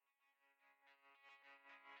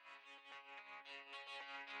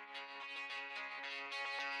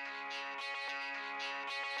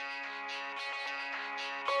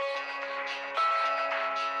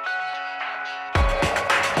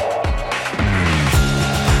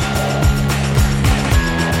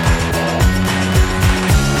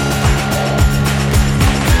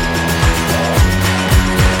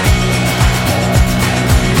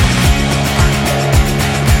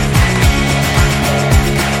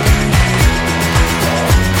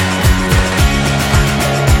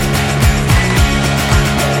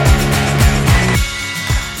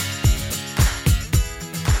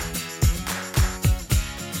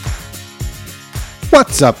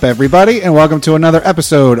What's up, everybody, and welcome to another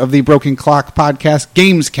episode of the Broken Clock Podcast,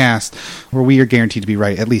 Gamescast, where we are guaranteed to be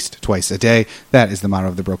right at least twice a day. That is the motto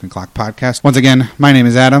of the Broken Clock Podcast. Once again, my name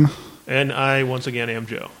is Adam. And I, once again, am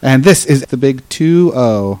Joe. And this is the big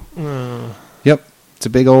 2-0. Yep, it's a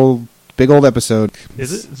big old episode.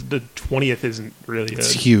 Is it? The 20th isn't really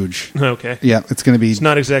It's huge. Okay. Yeah, it's going to be... It's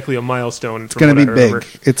not exactly a milestone. It's going to be big.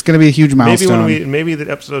 It's going to be a huge milestone. Maybe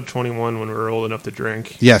the episode 21 when we're old enough to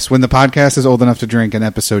drink. Yes, when the podcast is old enough to drink in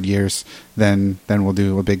episode years, then we'll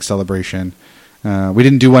do a big celebration. We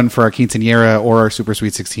didn't do one for our quinceañera or our Super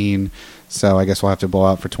Sweet 16, so I guess we'll have to blow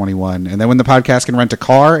out for 21. And then when the podcast can rent a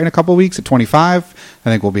car in a couple of weeks at 25, I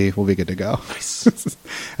think we'll be good to go. Nice.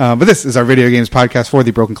 But this is our video games podcast for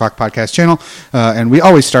the Broken Clock Podcast channel, and we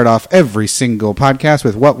always start off every single podcast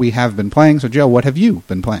with what we have been playing. So, Joe, what have you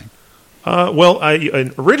been playing? Well,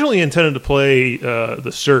 I originally intended to play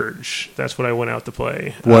The Surge. That's what I went out to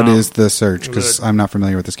play. What is The Surge? Because I'm not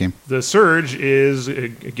familiar with this game. The Surge is,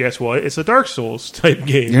 guess what? It's a Dark Souls type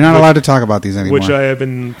game. You're not allowed to talk about these anymore. Which I have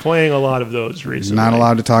been playing a lot of those recently. Not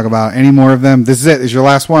allowed to talk about any more of them. This is it. This is your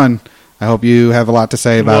last one. I hope you have a lot to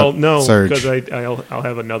say about Surge. Because I'll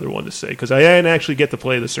have another one to say. Because I didn't actually get to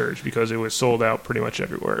play The Surge because it was sold out pretty much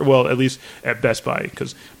everywhere. Well, at least at Best Buy.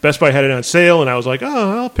 Because Best Buy had it on sale, and I was like,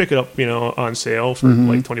 oh, I'll pick it up on sale for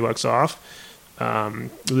like $20 off.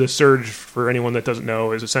 The Surge, for anyone that doesn't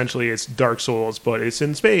know, is essentially it's Dark Souls, but it's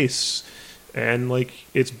in space. And like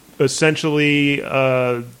it's essentially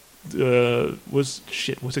what's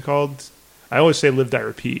it called? I always say Live, Die,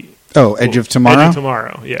 Repeat. Oh, Edge of Tomorrow? Edge of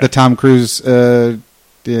Tomorrow, yeah. The Tom Cruise,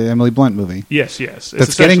 Emily Blunt movie. Yes.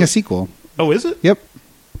 That's getting a sequel. Oh, is it? Yep.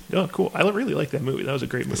 Oh, cool. I really like that movie. That was a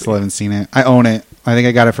great movie. I still haven't seen it. I own it. I think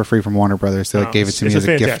I got it for free from Warner Brothers. They gave it to me as a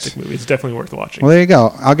gift. It's a fantastic movie. It's definitely worth watching. Well, there you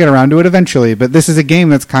go. I'll get around to it eventually. But this is a game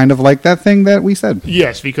that's kind of like that thing that we said.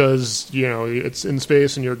 Yes, because, it's in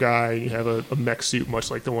space and you're a guy, you have a mech suit,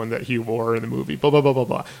 much like the one that he wore in the movie. Blah, blah, blah, blah,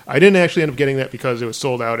 blah. I didn't actually end up getting that because it was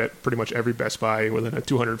sold out at pretty much every Best Buy within a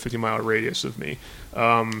 250-mile radius of me.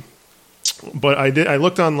 But I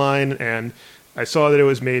looked online and I saw that it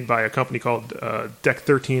was made by a company called Deck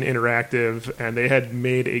 13 Interactive, and they had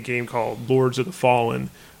made a game called Lords of the Fallen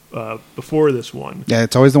before this one. Yeah,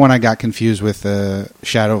 it's always the one I got confused with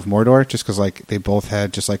Shadow of Mordor, just because they both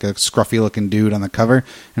had just like a scruffy-looking dude on the cover,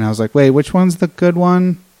 and I was like, wait, which one's the good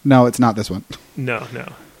one? No, it's not this one. No. Yeah.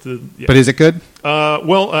 But is it good?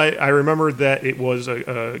 Well, I remember that it was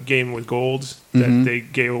a game with golds that they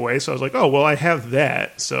gave away, so I was like, oh, well, I have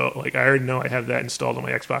that. So I already know I have that installed on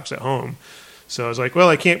my Xbox at home. So I was like, well,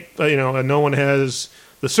 I can't, no one has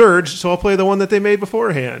The Surge, so I'll play the one that they made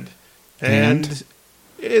beforehand. And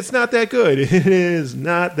it's not that good. It is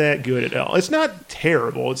not that good at all. It's not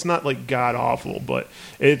terrible. It's not god-awful, but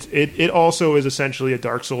it also is essentially a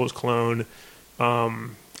Dark Souls clone.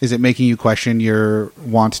 Is it making you question your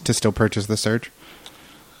want to still purchase The Surge?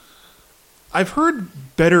 I've heard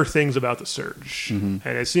better things about The Surge, and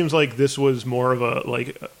it seems like this was more of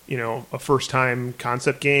a first-time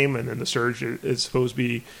concept game, and then The Surge is supposed to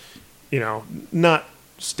be, not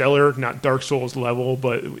stellar, not Dark Souls level,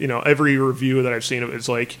 but every review that I've seen of it is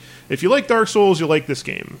like, if you like Dark Souls, you'll like this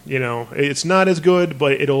game. It's not as good,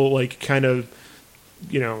 but it'll kind of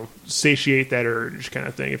satiate that urge kind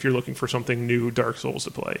of thing if you're looking for something new Dark Souls to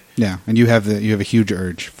play. Yeah, and you have a huge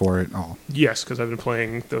urge for it all. Yes, because I've been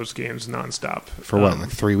playing those games nonstop. For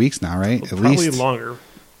what, 3 weeks now, right? Probably longer.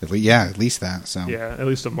 At least that. So yeah, at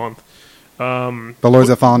least a month. The Lords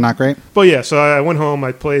of Fallen, not great? But yeah, so I went home,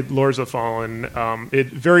 I played Lords of Fallen. It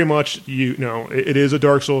very much, it is a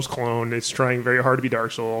Dark Souls clone. It's trying very hard to be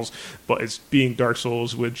Dark Souls, but it's being Dark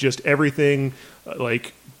Souls with just everything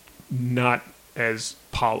not as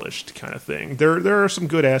polished kind of thing. There are some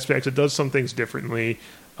good aspects. It does some things differently.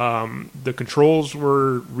 The controls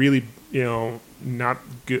were really, not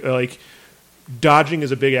good. Dodging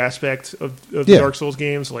is a big aspect of the Dark Souls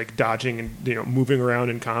games, like dodging and moving around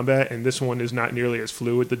in combat, and this one is not nearly as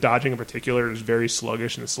fluid. The dodging in particular is very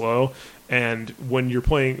sluggish and slow, and when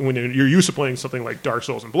you're used to playing something like Dark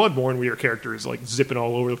Souls and Bloodborne, where your character is zipping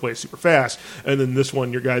all over the place super fast, and then this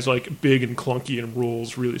one, your guy's big and clunky and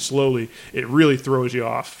rolls really slowly, it really throws you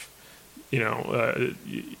off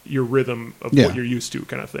your rhythm of what you're used to,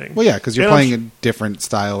 kind of thing. Well, yeah, because you're playing a different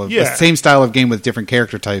style of the same style of game with different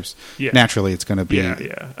character types. Yeah. Naturally, it's going to be and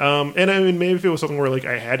I mean, maybe if it was something where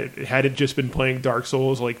I had it just been playing Dark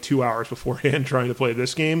Souls 2 hours beforehand trying to play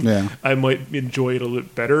this game, I might enjoy it a little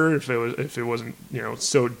bit better if it wasn't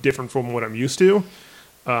so different from what I'm used to.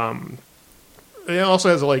 It also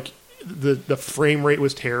has the frame rate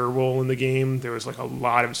was terrible in the game. There was a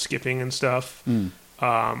lot of skipping and stuff.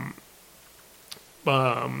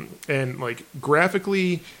 And like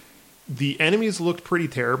graphically, the enemies looked pretty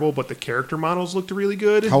terrible, but the character models looked really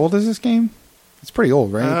good. How old is this game? It's pretty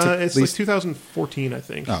old, right? It's like 2014, I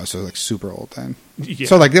think. Oh, so like super old then. Yeah.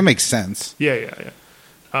 So like that makes sense. Yeah.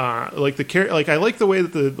 Like I like the way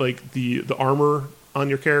that the armor on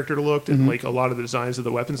your character looked, and like a lot of the designs of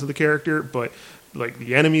the weapons of the character, but like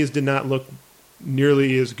the enemies did not look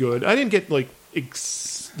nearly as good. I didn't get like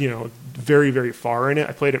very, very far in it.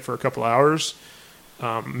 I played it for a couple hours.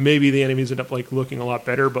 Maybe the enemies end up like looking a lot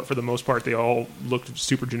better, but for the most part, they all looked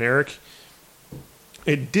super generic.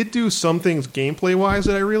 It did do some things gameplay wise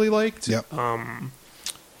that I really liked. Yep.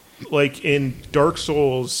 Like in Dark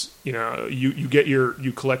Souls,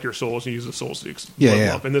 you collect your souls and use the souls to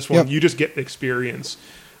level up. In this one, you just get experience.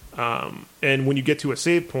 And when you get to a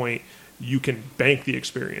save point, you can bank the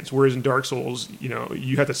experience. Whereas in Dark Souls,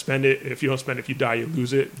 you have to spend it. If you don't spend it, if you die, you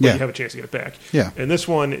lose it. But you have a chance to get it back. Yeah. In this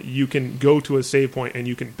one, you can go to a save point and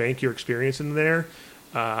you can bank your experience in there.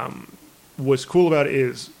 What's cool about it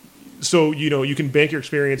is, so you can bank your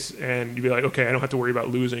experience and you'd be like, okay, I don't have to worry about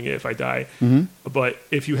losing it if I die. But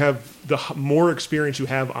if you have the more experience you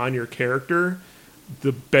have on your character,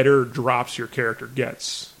 the better drops your character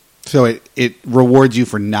gets. So it rewards you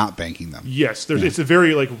for not banking them. Yes, it's a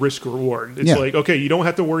very like risk reward. It's like, okay, you don't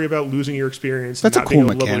have to worry about losing your experience. That's not a cool being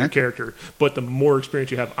able to level mechanic. your character, but the more experience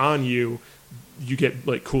you have on you, you get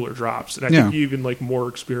like cooler drops, and I think even like more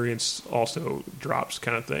experience also drops,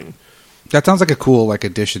 kind of thing. That sounds like a cool like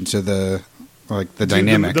addition to the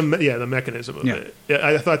dynamic. The mechanism of it. Yeah,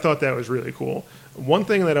 I thought that was really cool. One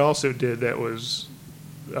thing that I also did that was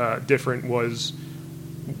different was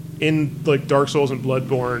in like Dark Souls and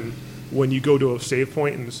Bloodborne, when you go to a save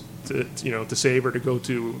point and to save or to go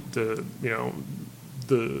to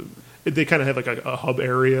they kind of have like a hub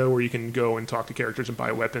area where you can go and talk to characters and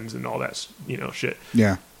buy weapons and all that shit.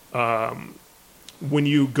 Yeah. When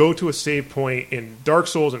you go to a save point in Dark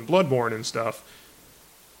Souls and Bloodborne and stuff,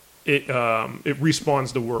 it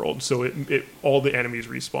respawns the world, so it all the enemies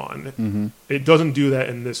respawn. It doesn't do that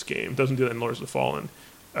in this game. It doesn't do that in Lords of the Fallen,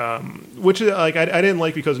 which like I didn't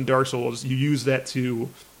like, because in Dark Souls you use that to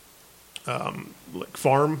like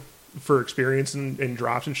farm for experience and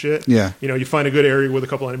drops and shit. Yeah. You find a good area with a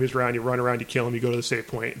couple enemies around, you run around, you kill them, you go to the save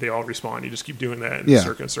point, they all respawn. You just keep doing that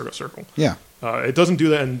in circle. Yeah. It doesn't do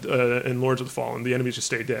that in Lords of the Fallen. The enemies just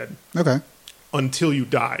stay dead. Okay. Until you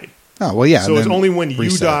die. Oh, well, yeah. So it's only when you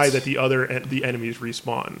die that the enemies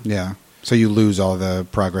respawn. Yeah. So you lose all the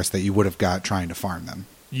progress that you would have got trying to farm them.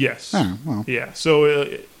 Yes. Oh, well. Yeah. So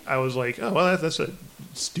I was like, oh, well, that's a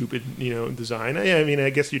stupid, design. I mean, I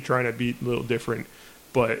guess you're trying to be a little different,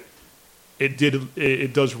 but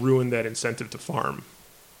it does ruin that incentive to farm.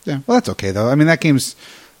 Yeah. Well, that's okay though. I mean, that game's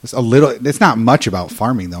it's not much about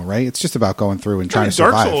farming though, right? It's just about going through and trying to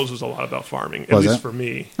survive. Dark Souls was a lot about farming, at least for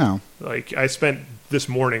me. Oh. Like I spent this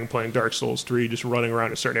morning playing Dark Souls 3, just running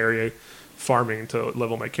around a certain area, farming to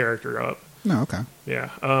level my character up. Oh, okay. Yeah.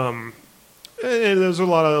 And there's a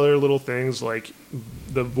lot of other little things, like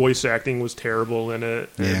the voice acting was terrible in it.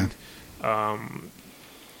 Yeah. And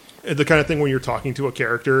the kind of thing when you're talking to a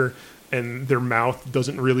character and their mouth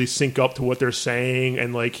doesn't really sync up to what they're saying,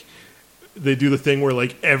 and like they do the thing where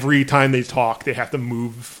like every time they talk they have to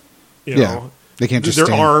move, you know. They can't just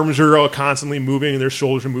their arms are constantly moving and their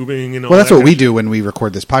shoulders are moving and all that's what we do when we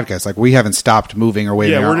record this podcast. Like we haven't stopped moving or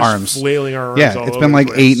waving our arms. Flailing our arms. Yeah, it's been like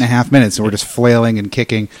 8.5 minutes and we're just flailing and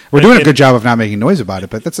kicking. We're doing a good job of not making noise about it,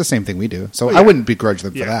 but that's the same thing we do. So I wouldn't begrudge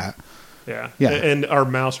them for that. Yeah. And our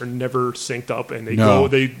mouths are never synced up, and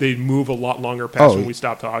they move a lot longer past when we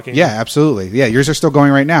stop talking. Yeah, absolutely. Yeah, yours are still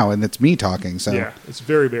going right now, and it's me talking. So yeah, it's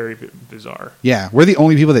very, very bizarre. Yeah, we're the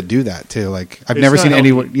only people that do that too. Like I've never seen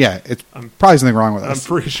anyone. Yeah, it's probably something wrong with us. I'm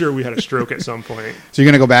pretty sure we had a stroke at some point. So you're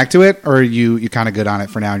gonna go back to it, or are you kind of good on it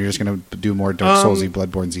for now, and you're just gonna do more Dark Soulsy,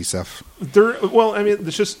 Bloodborne-y stuff? Well, I mean,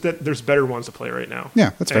 it's just that there's better ones to play right now.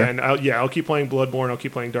 Yeah, that's fair. And I'll keep playing Bloodborne. I'll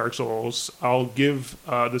keep playing Dark Souls. I'll give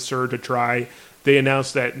the Surge a try. They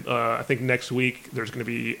announced that I think next week there's going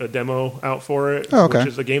to be a demo out for it. Oh, okay. Which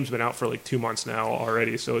is, the game's been out for like 2 months now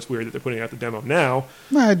already, so it's weird that they're putting out the demo now.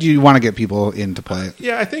 Do you want to get people in to play it?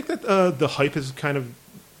 Yeah, I think that the hype has kind of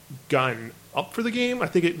gotten up for the game. I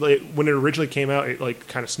think it when it originally came out, it like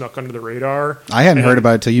kind of snuck under the radar. I hadn't heard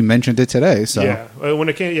about it till you mentioned it today. So yeah, when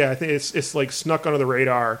it came, I think it's like snuck under the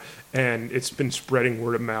radar, and it's been spreading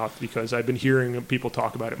word of mouth because I've been hearing people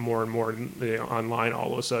talk about it more and more online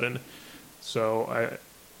all of a sudden. So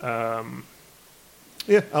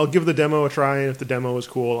I'll give the demo a try, and if the demo is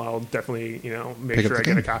cool, I'll definitely make sure I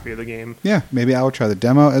get a copy of the game. Yeah, maybe I will try the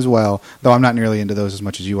demo as well. Though I'm not nearly into those as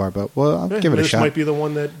much as you are, but I'll give it a shot. This might be the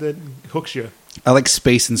one that hooks you. I like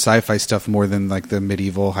space and sci-fi stuff more than like the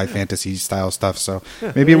medieval high fantasy style stuff. So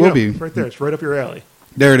Yeah, maybe it will be right there. It's right up your alley.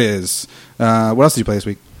 There it is. What else did you play this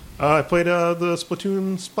week? I played the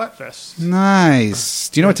Splatoon Splatfest. Nice.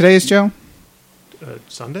 Do you know what today is, Joe?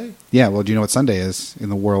 Sunday? Yeah, well, do you know what Sunday is in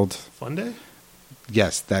the world? Fun day?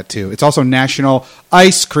 Yes, that too. It's also National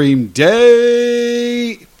Ice Cream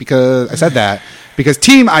Day. Because I said that. Because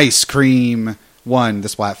Team Ice Cream won the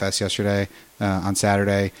Splatfest yesterday on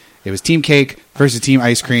Saturday. It was Team Cake versus Team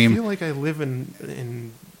Ice Cream. I feel like I live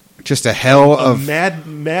in just a hell of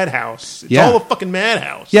madhouse. It's all a fucking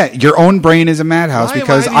madhouse. Yeah, your own brain is a madhouse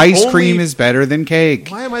because ice cream is better than cake.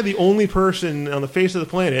 Why am I the only person on the face of the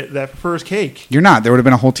planet that prefers cake? You're not. There would have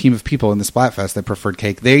been a whole team of people in the Splatfest that preferred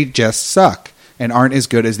cake. They just suck and aren't as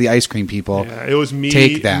good as the ice cream people. Yeah, it was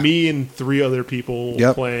me and 3 other people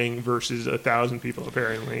playing versus 1,000 people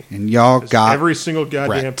apparently. And y'all got every single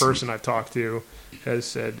goddamn wrecked. person I've talked to has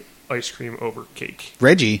said ice cream over cake.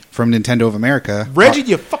 Reggie from Nintendo of America. Reggie,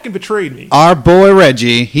 you fucking betrayed me. Our boy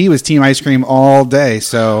Reggie, he was Team Ice Cream all day.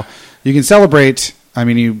 So you can celebrate. I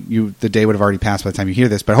mean, you the day would have already passed by the time you hear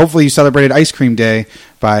this, but hopefully you celebrated Ice Cream Day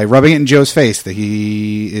by rubbing it in Joe's face that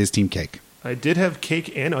he is Team Cake. I did have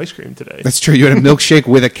cake and ice cream today. That's true. You had a milkshake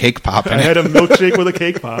with a cake pop in it. I had a milkshake with a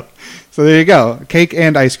cake pop. So there you go. Cake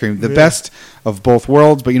and ice cream. The best of both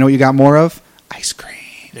worlds. But you know what you got more of? Ice cream.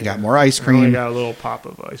 You got more ice cream. I only got a little pop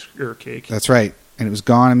of ice or cake. That's right. And it was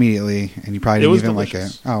gone immediately. And you probably didn't even like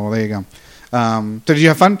it. Oh, well, there you go. So did you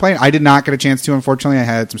have fun playing? I did not get a chance to, unfortunately. I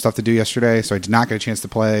had some stuff to do yesterday, so I did not get a chance to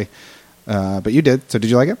play. But you did. So did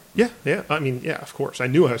you like it? Yeah. I mean, yeah, of course. I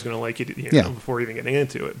knew I was going to like it before even getting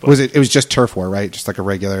into it. But it was just turf war, right? Just like a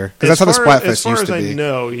regular... Because that's how the Splatfest used to be. As far as I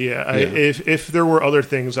know, yeah. If there were other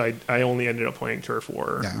things, I only ended up playing turf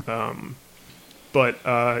war. Yeah.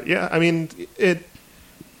 I mean,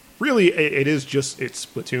 it is just it's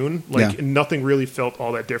Splatoon. Nothing really felt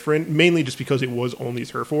all that different. Mainly just because it was only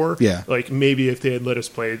turf war. Yeah. Like maybe if they had let us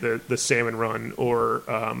play the salmon run or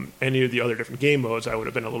any of the other different game modes, I would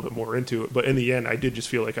have been a little bit more into it. But in the end, I did just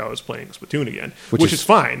feel like I was playing Splatoon again, which is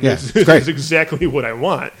fine. Yeah, it's great. It's exactly what I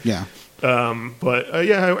want. Yeah.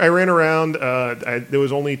 I ran around. There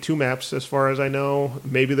was only 2 maps as far as I know.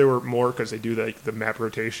 Maybe there were more because they do the map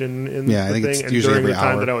rotation in the I think thing. it's and usually during every the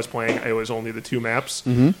time hour. that I was playing, it was only the 2 maps.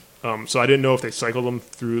 Mm-hmm. So I didn't know if they cycled them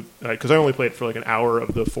through because I only played for like an hour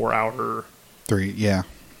of the 4-hour. 3, yeah,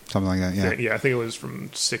 something like that. Yeah, yeah. I think it was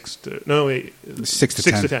from 6 to 10. 6 to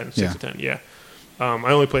 10. 6 to 10. Yeah.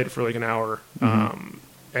 I only played it for like an hour. Mm-hmm.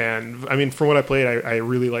 And I mean, from what I played, I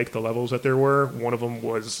really liked the levels that there were. One of them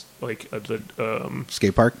was like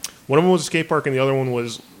skate park. One of them was a skate park, and the other one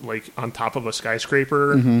was like on top of a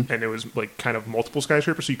skyscraper, Mm-hmm. and it was like kind of multiple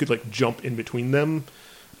skyscrapers, so you could like jump in between them.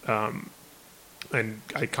 And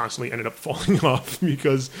I constantly ended up falling off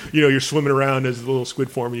because you're swimming around as a little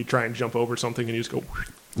squid form, and you try and jump over something, and you just go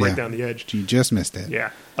right down the edge. You just missed it.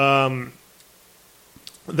 Yeah.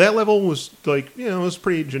 That level was like, it was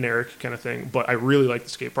pretty generic kind of thing, but I really liked the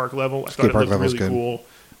skate park level. I thought it looked really cool,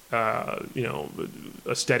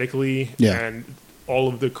 aesthetically, and all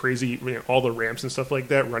of the crazy, all the ramps and stuff like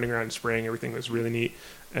that, running around and spraying, everything was really neat.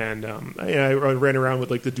 And I ran around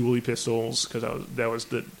with like the dually pistols because that was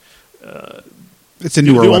the. It's a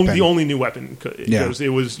newer weapon. The only new weapon.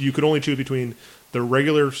 It was you could only choose between the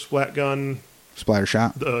regular splat gun. Splatter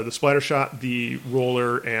shot. The splatter shot, the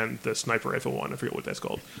roller, and the sniper rifle one. I forget what that's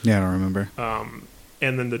called. Yeah, I don't remember.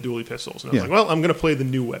 And then the dually pistols. And I was like, well, I'm going to play the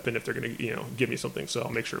new weapon if they're going to, give me something, so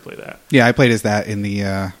I'll make sure to play that. Yeah, I played as that in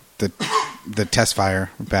the test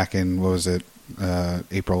fire back in, what was it,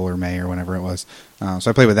 April or May or whenever it was. So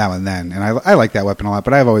I played with that one then, and I like that weapon a lot,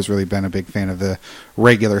 but I've always really been a big fan of the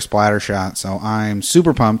regular splatter shot, so I'm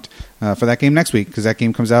super pumped for that game next week, because that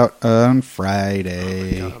game comes out on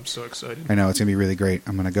Friday. Oh my God, I'm so excited. I know, it's going to be really great.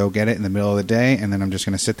 I'm going to go get it in the middle of the day, and then I'm just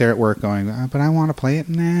going to sit there at work going, but I want to play it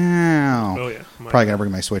now. Oh, yeah. Probably going to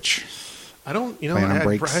bring my Switch. I don't, I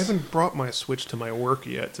haven't brought my Switch to my work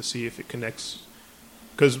yet to see if it connects,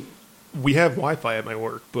 because we have Wi-Fi at my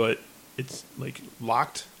work, but it's like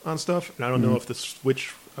locked on stuff, and I don't know if the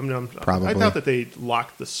Switch. Probably. I doubt that they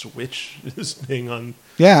locked the Switch this thing on.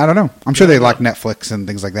 Yeah, I don't know. I'm sure they lock Netflix and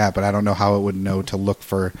things like that, but I don't know how it would know to look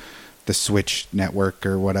for the Switch network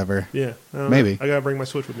or whatever. Yeah, maybe. I gotta bring my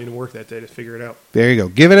Switch with me to work that day to figure it out. There you go.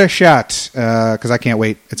 Give it a shot, because I can't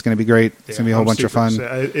wait. It's going to be great. It's going to be a whole bunch of fun.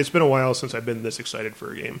 It's been a while since I've been this excited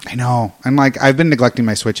for a game. I know. And I've been neglecting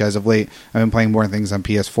my Switch as of late. I've been playing more things on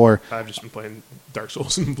PS4. I've just been playing Dark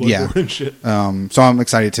Souls and Bloodborne and shit. So I'm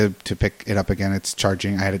excited to pick it up again. It's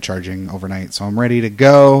charging. I had it charging overnight, so I'm ready to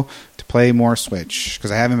go to play more Switch, because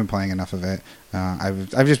I haven't been playing enough of it.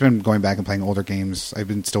 I've just been going back and playing older games. I've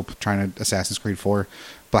been still trying to Assassin's Creed 4,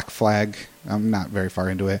 Black Flag. I'm not very far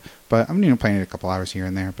into it, but I'm playing it a couple hours here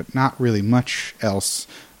and there, but not really much else.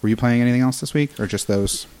 Were you playing anything else this week, or just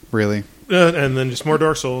those? Really? And then just more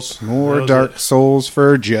Dark Souls. More Dark Souls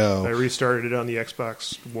for Joe. I restarted it on the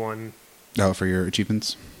Xbox One. Oh, for your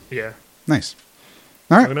achievements? Yeah. Nice.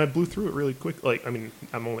 All right. And I blew through it really quick. I'm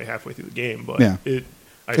only halfway through the game, but yeah.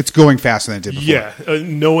 It's going faster than it did before. Yeah,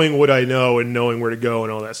 knowing what I know and knowing where to go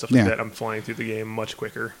and all that stuff like that, I'm flying through the game much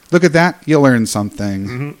quicker. Look at that. You'll learn something.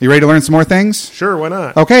 Mm-hmm. You ready to learn some more things? Sure, why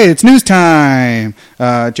not? Okay, it's news time.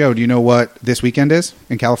 Joe, do you know what this weekend is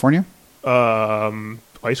in California?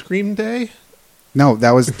 Ice cream day? No,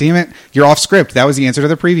 that was, damn it, you're off script. That was the answer to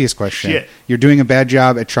the previous question. Shit. You're doing a bad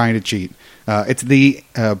job at trying to cheat. It's the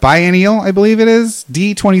biennial, I believe it is,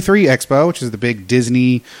 D23 Expo, which is the big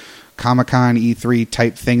Disney Comic-Con E3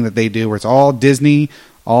 type thing that they do, where it's all Disney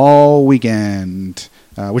all weekend,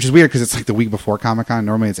 which is weird because it's like the week before Comic-Con.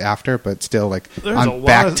 Normally it's after, but still like there's on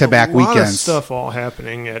back-to-back weekends. There's stuff all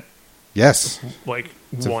happening at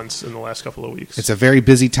once in the last couple of weeks. It's a very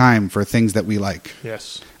busy time for things that we like.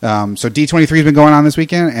 Yes. So D23 has been going on this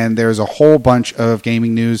weekend, and there's a whole bunch of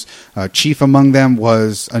gaming news. Chief among them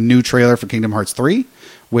was a new trailer for Kingdom Hearts 3,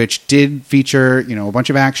 which did feature a bunch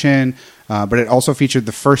of action, but it also featured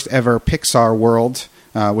the first ever Pixar world,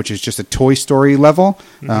 which is just a Toy Story level.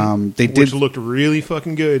 Mm-hmm. Which looked really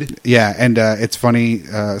fucking good. Yeah, and it's funny.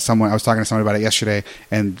 I was talking to someone about it yesterday,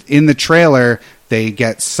 and in the trailer, they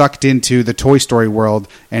get sucked into the Toy Story world,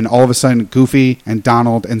 and all of a sudden, Goofy and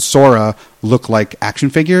Donald and Sora look like action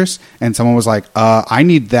figures. And someone was like, "I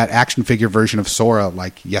need that action figure version of Sora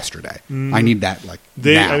like yesterday. I need that like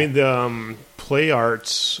now." I mean, the Play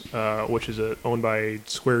Arts, which is owned by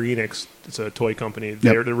Square Enix, it's a toy company.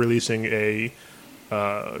 They're releasing a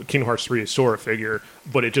Kingdom Hearts 3 Sora figure,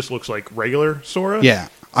 but it just looks like regular Sora. Yeah.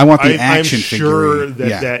 I want the action figure. I'm sure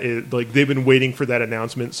that is like they've been waiting for that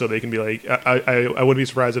announcement so they can be like, I wouldn't be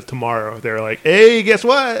surprised if tomorrow they're like, hey, guess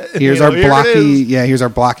what? Here's our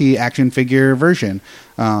blocky action figure version.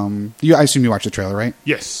 I assume you watched the trailer, right?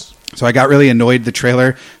 Yes. So I got really annoyed. The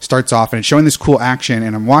trailer starts off and it's showing this cool action,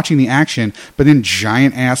 and I'm watching the action, but then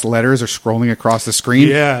giant ass letters are scrolling across the screen.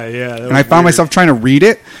 Yeah. And I found myself trying to read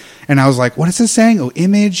it, and I was like, what is this saying? Oh,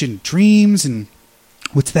 image and dreams and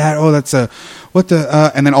what's that? Oh, that's and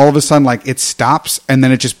then all of a sudden, like, it stops, and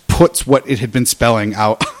then it just puts what it had been spelling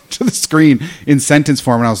out to the screen in sentence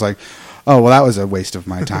form, and I was like, oh, well, that was a waste of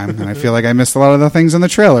my time, and I feel like I missed a lot of the things in the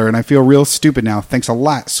trailer, and I feel real stupid now. Thanks a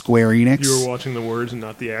lot, Square Enix. You were watching the words and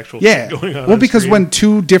not the actual thing going on. Well, because screen. when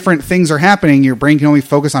two different things are happening, your brain can only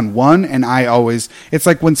focus on one, and it's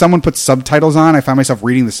like when someone puts subtitles on, I find myself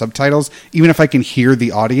reading the subtitles, even if I can hear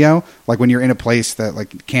the audio, like when you're in a place that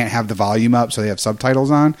like can't have the volume up, so they have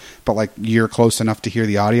subtitles on, but like you're close enough to hear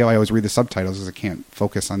the audio, I always read the subtitles because I can't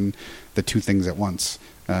focus on the two things at once.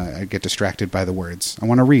 I get distracted by the words. I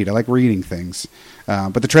want to read. I like reading things.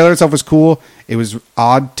 But the trailer itself was cool. It was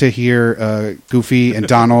odd to hear Goofy and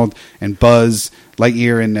Donald and Buzz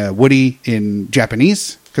Lightyear and Woody in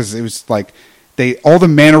Japanese, because it was like all the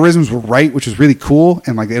mannerisms were right, which was really cool.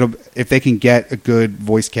 And like if they can get a good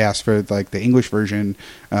voice cast for like the English version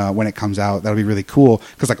when it comes out, that'll be really cool,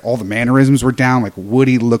 because like all the mannerisms were down. Like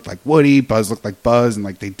Woody looked like Woody, Buzz looked like Buzz, and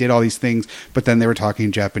like they did all these things, but then they were talking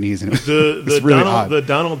in Japanese, and it was really odd. The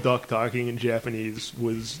Donald Duck talking in Japanese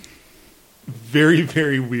was very,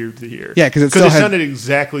 very weird to hear. Yeah, because it sounded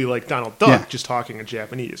exactly like Donald Duck, just talking in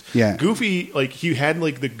Japanese. Yeah. Goofy, like, he had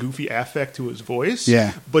like the Goofy affect to his voice.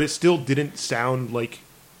 Yeah. But it still didn't sound like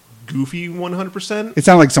Goofy 100%. It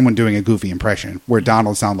sounded like someone doing a Goofy impression, where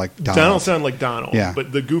Donald sounded like Donald. Donald sounded like Donald. Yeah.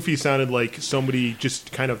 But the Goofy sounded like somebody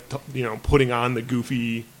just kind of putting on the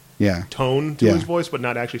Goofy tone to his voice, but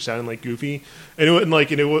not actually sounding like Goofy. And when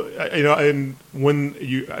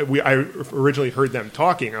I originally heard them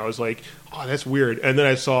talking, I was like, oh, that's weird. And then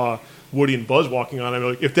I saw Woody and Buzz walking on. I'm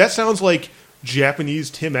like, if that sounds like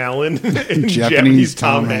Japanese Tim Allen and Japanese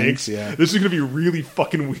Tom Hanks, this is going to be really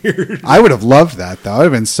fucking weird. I would have loved that, though. I would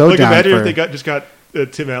have been so down. Imagine if they just got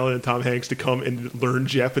Tim Allen and Tom Hanks to come and learn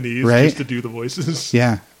Japanese just to do the voices.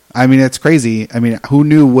 Yeah. I mean, it's crazy. I mean, who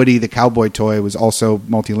knew Woody the cowboy toy was also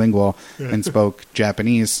multilingual and spoke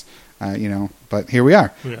Japanese? But here we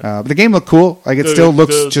are. But the game looked cool. Like, it still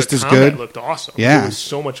looks just as good. It looked awesome. Yeah. There was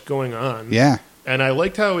so much going on. Yeah. And I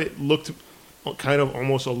liked how it looked kind of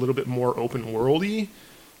almost a little bit more open worldy.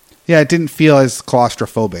 Yeah, it didn't feel as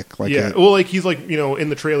claustrophobic. He's like, in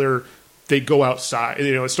the trailer, they go outside.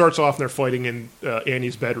 It starts off and they're fighting in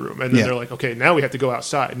Annie's bedroom, and then they're like, okay, now we have to go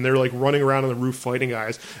outside, and they're like running around on the roof fighting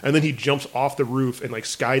guys, and then he jumps off the roof and like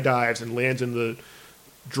skydives and lands in the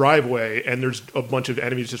driveway, and there's a bunch of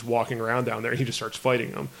enemies just walking around down there, and he just starts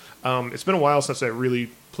fighting them. It's been a while since I really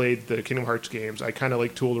played the Kingdom Hearts games. I kind of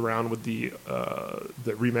like tooled around with the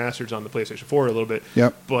remasters on the PlayStation 4 a little bit.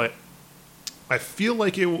 Yep. But I feel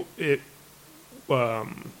like you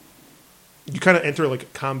kind of enter like a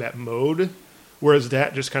combat mode, whereas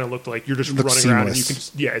that just kind of looked like you're just running seamless. around and you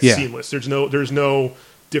can it's seamless. There's no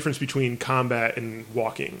difference between combat and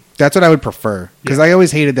walking. That's what I would prefer, because I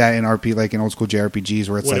always hated that in RP, like in old school JRPGs,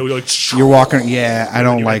 where it's like you're walking. Yeah, I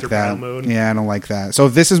don't like that. Yeah, I don't like that. So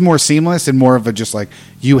if this is more seamless and more of a just like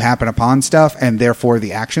you happen upon stuff and therefore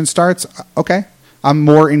the action starts, okay, I'm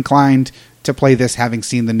more inclined to play this having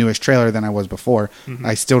seen the newest trailer than I was before. Mm-hmm.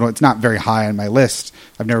 I still don't. It's not very high on my list.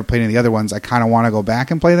 I've never played any of the other ones. I kind of want to go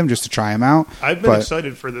back and play them just to try them out. I've been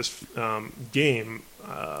excited for this game.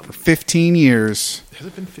 For 15 years. Has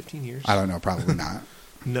it been 15 years? I don't know. Probably not.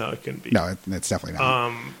 No, it couldn't be. No, it's definitely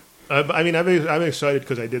not. I mean, I'm excited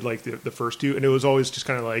because I did like the first two, and it was always just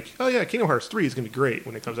kind of like, oh yeah, Kingdom Hearts 3 is going to be great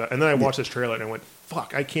when it comes out. And then I watched this trailer and I went,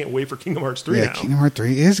 fuck, I can't wait for Kingdom Hearts 3 now. Kingdom Hearts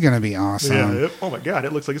 3 is going to be awesome. Yeah, oh my god,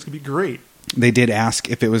 it looks like it's going to be great. They did ask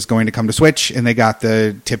if it was going to come to Switch, and they got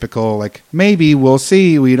the typical, like, maybe, we'll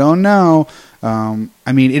see, we don't know.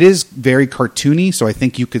 I mean, it is very cartoony, so I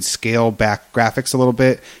think you could scale back graphics a little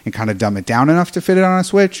bit and kind of dumb it down enough to fit it on a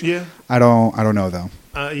Switch. Yeah. I don't know, though.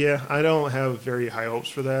 Yeah, I don't have very high hopes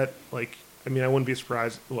for that. Like, I mean, I wouldn't be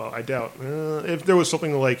surprised. Well, I doubt. If there was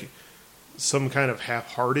something like some kind of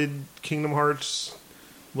half-hearted Kingdom Hearts,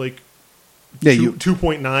 like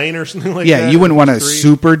 2.9 or something like that. Yeah, you wouldn't want a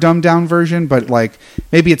super dumbed down version, but like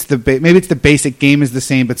maybe it's the basic game is the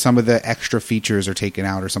same, but some of the extra features are taken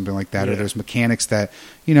out or something like that. Yeah. Or there's mechanics that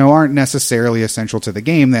aren't necessarily essential to the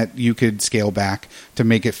game that you could scale back to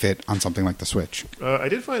make it fit on something like the Switch. I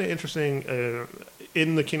did find it interesting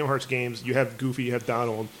in the Kingdom Hearts games. You have Goofy, you have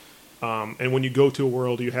Donald, and when you go to a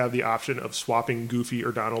world, you have the option of swapping Goofy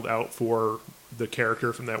or Donald out for the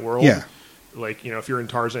character from that world. Yeah. Like, if you're in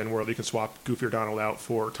Tarzan world, you can swap Goofy or Donald out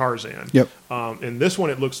for Tarzan. Yep. In this one,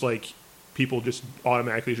 it looks like people just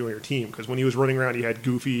automatically join your team, because when he was running around, he had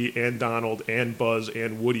Goofy and Donald and Buzz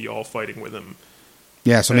and Woody all fighting with him.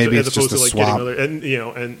 Yeah, so maybe it's just a swap.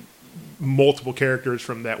 And multiple characters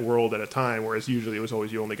from that world at a time, whereas usually it was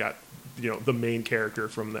always you only got the main character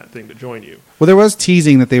from that thing to join you. Well, there was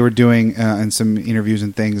teasing that they were doing in some interviews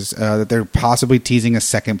and things that they're possibly teasing a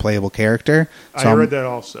second playable character. So I read that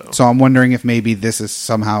also. So I'm wondering if maybe this is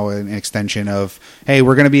somehow an extension of, hey,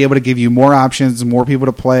 we're going to be able to give you more options, more people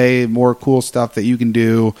to play, more cool stuff that you can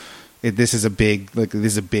do. This is a big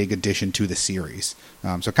addition to the series.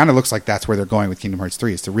 So it kind of looks like that's where they're going with Kingdom Hearts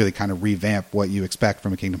 3, is to really kind of revamp what you expect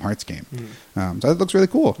from a Kingdom Hearts game. So it looks really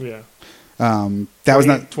cool. Yeah. That was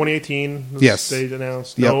not 2018. Yes, they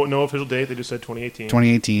announced. Yep. No official date. They just said 2018.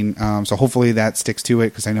 2018. So hopefully that sticks to it,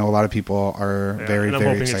 because I know a lot of people are very, and I'm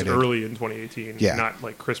very hoping excited. It's early in 2018. Yeah. Not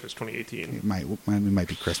like Christmas 2018. It might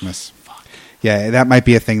be Christmas. Fuck. Yeah, that might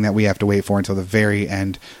be a thing that we have to wait for until the very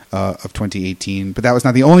end of 2018. But that was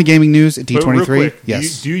not the only gaming news at D23. Real quick,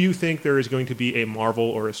 yes. Do you think there is going to be a Marvel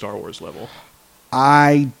or a Star Wars level?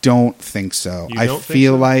 I don't think so. I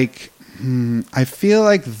feel like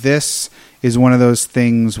this is one of those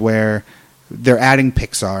things where they're adding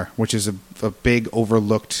Pixar, which is a big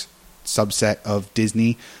overlooked subset of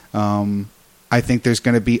Disney. I think there's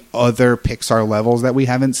going to be other Pixar levels that we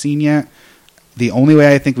haven't seen yet. The only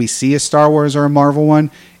way I think we see a Star Wars or a Marvel one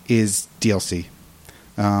is DLC.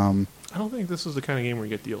 I don't think this is the kind of game where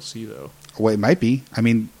you get DLC, though. Well, it might be. I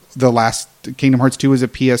mean, the last Kingdom Hearts 2 was a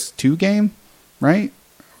PS2 game, right?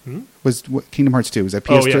 Was Kingdom Hearts 2? Was that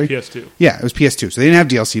PS3? Oh, yeah, PS2. Yeah, it was PS2. So they didn't have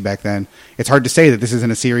DLC back then. It's hard to say that this isn't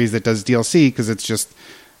a series that does DLC, because it's just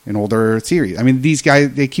an older series. I mean, these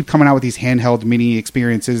guys, they keep coming out with these handheld mini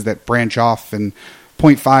experiences that branch off and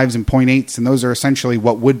 0.5s and 0.8s, and those are essentially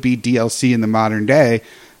what would be DLC in the modern day.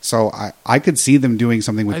 So I could see them doing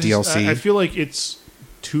something with DLC. I feel like it's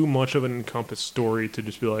too much of an encompassed story to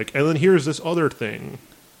just be like, and then here's this other thing.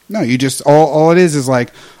 No, you just all it is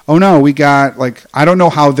like, oh no, we got like, I don't know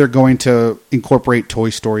how they're going to incorporate Toy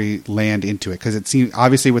Story Land into it, because it seems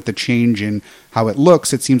obviously with the change in how it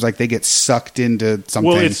looks, it seems like they get sucked into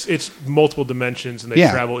something. Well, it's multiple dimensions, and they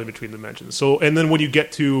travel in between dimensions. So, and then when you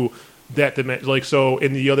get to that dimension, like so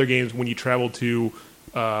in the other games, when you travel to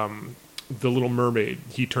the Little Mermaid,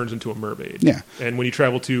 he turns into a mermaid. Yeah, and when you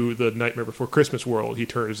travel to the Nightmare Before Christmas world, he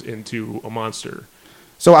turns into a monster.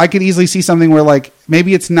 So I could easily see something where, like,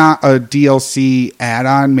 maybe it's not a DLC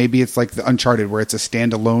add-on. Maybe it's like the Uncharted, where it's a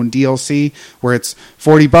standalone DLC, where it's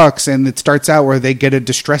 $40 and it starts out where they get a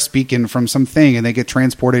distress beacon from something and they get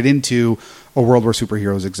transported into a world where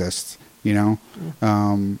superheroes exist. You know,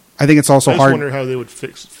 I think it's also I just hard. wonder how they would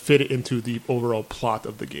fit it into the overall plot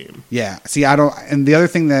of the game. Yeah. See, I don't. And the other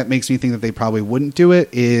thing that makes me think that they probably wouldn't do it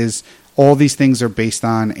is all these things are based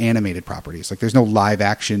on animated properties. Like, there's no live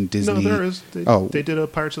action Disney. No, there is. They did a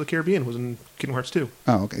Pirates of the Caribbean. It was in Kingdom Hearts 2.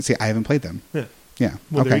 Oh, okay. See, I haven't played them. Yeah. Yeah.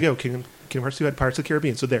 Well, okay. there you go. Kingdom Hearts 2 had Pirates of the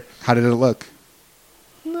Caribbean. So there. How did it look?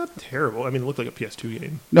 Not terrible. I mean, it looked like a PS2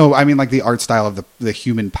 game. No, I mean like the art style of the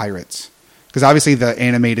human pirates. Because obviously the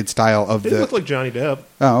animated style of It looked like Johnny Depp.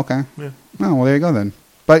 Oh, okay. Yeah. Oh, well, there you go then.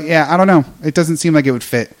 But yeah, I don't know. It doesn't seem like it would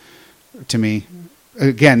fit to me.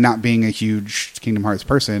 Again, not being a huge Kingdom Hearts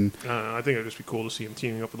person. I think it would just be cool to see him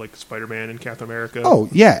teaming up with like Spider-Man and Captain America. Oh,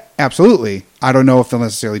 yeah, absolutely. I don't know if they'll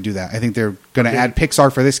necessarily do that. I think they're going to add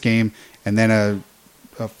Pixar for this game and then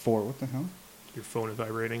a four. What the hell? Your phone is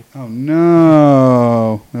vibrating. Oh,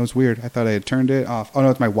 no. That was weird. I thought I had turned it off. Oh, no,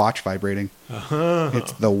 it's my watch vibrating. Uh-huh.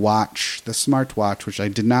 It's the watch, the smartwatch, which I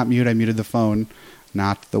did not mute. I muted the phone,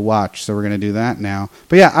 not the watch. So we're going to do that now.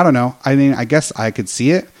 But yeah, I don't know. I mean, I guess I could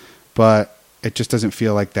see it, but it just doesn't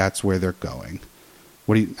feel like that's where they're going.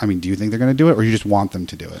 What do you think they're going to do it, or you just want them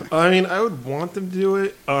to do it? I mean, I would want them to do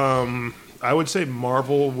it. I would say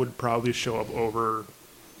Marvel would probably show up over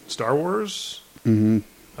Star Wars. Mm-hmm.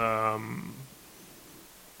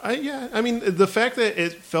 I mean, the fact that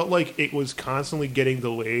it felt like it was constantly getting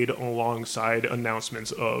delayed alongside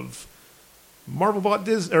announcements of Marvel bought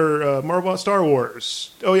Marvel bought Star Wars.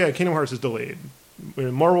 Oh yeah, Kingdom Hearts is delayed.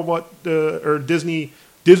 Marvel bought Disney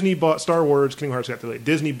bought Star Wars. Kingdom Hearts got delayed.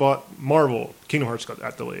 Disney bought Marvel. Kingdom Hearts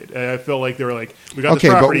got delayed. And I felt like they were like, we got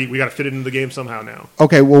this property, we got to fit it into the game somehow now.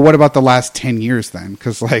 Okay, well, what about the last 10 years then?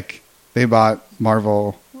 Because like they bought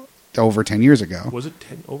Marvel over 10 years ago. Was it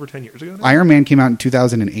over 10 years ago now? Iron Man came out in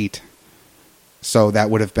 2008. So that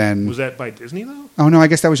would have been... Was that by Disney, though? Oh, no, I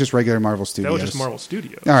guess that was just regular Marvel Studios. That was just Marvel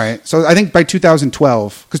Studios. All right. So I think by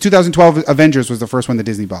 2012... Because 2012, Avengers was the first one that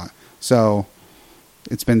Disney bought. So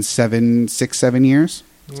it's been 7 years?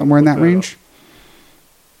 Somewhere in that range?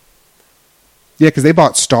 Yeah, because they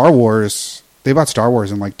bought Star Wars... They bought Star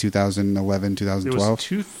Wars in like 2011, 2012. It was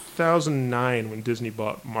 2009 when Disney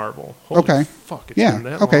bought Marvel. Holy fuck, it's been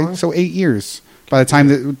that long? So 8 years. By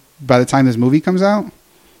the time this movie comes out,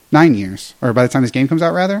 9 years, or by the time this game comes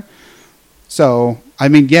out, rather. So I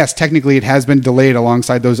mean, yes, technically it has been delayed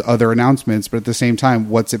alongside those other announcements, but at the same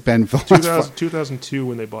time, what's it been for? 2002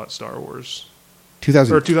 when they bought Star Wars.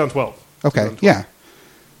 2012. Okay, 2012. Yeah.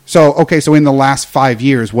 So in the last 5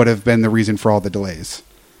 years, what have been the reason for all the delays?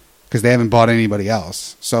 Because they haven't bought anybody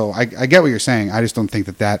else. So I get what you're saying. I just don't think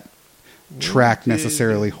that track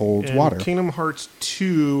necessarily holds water. Kingdom Hearts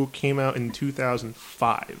 2 came out in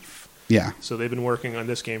 2005. Yeah. So they've been working on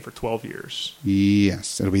this game for 12 years.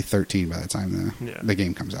 Yes. It'll be 13 by the time the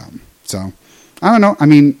game comes out. So, I don't know. I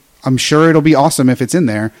mean, I'm sure it'll be awesome if it's in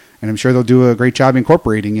there, and I'm sure they'll do a great job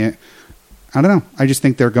incorporating it. I don't know. I just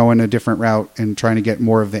think they're going a different route and trying to get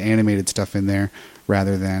more of the animated stuff in there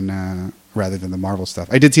rather than the Marvel stuff.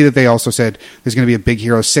 I did see that they also said there's going to be a Big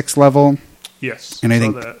Hero 6 level. Yes. And I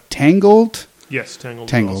think Tangled? Yes,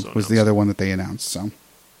 Tangled was the other one that they announced. So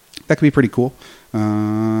that could be pretty cool.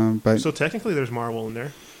 But so technically there's Marvel in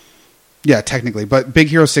there. Yeah, technically. But Big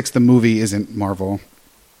Hero 6, the movie, isn't Marvel.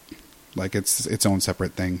 Like, it's its own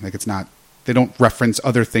separate thing. Like, it's not... They don't reference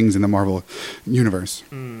other things in the Marvel universe.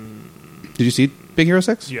 Did you see Big Hero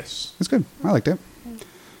 6? Yes. It's good. I liked it.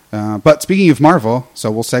 But speaking of Marvel,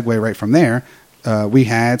 so we'll segue right from there. We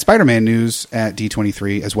had Spider-Man news at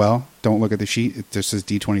D23 as well. Don't look at the sheet. It just says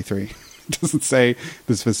D23. It doesn't say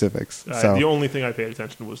the specifics. The only thing I paid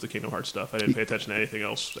attention to was the Kingdom Hearts stuff. I didn't pay attention to anything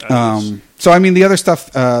else. So, I mean, the other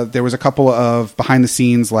stuff, there was a couple of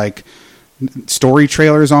behind-the-scenes, like, story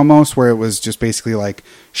trailers almost, where it was just basically, like,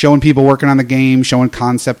 showing people working on the game, showing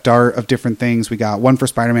concept art of different things. We got one for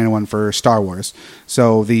Spider-Man and one for Star Wars.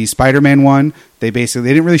 So, the Spider-Man one, they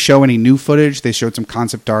didn't really show any new footage. They showed some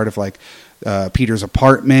concept art of, like, Peter's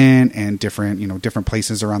apartment and different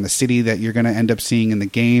places around the city that you're going to end up seeing in the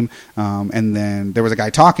game. And then there was a guy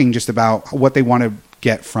talking just about what they want to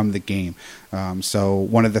get from the game. So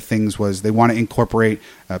one of the things was they want to incorporate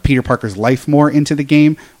Peter Parker's life more into the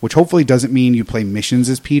game, which hopefully doesn't mean you play missions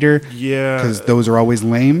as Peter. Yeah. Because those are always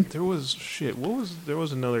lame. There was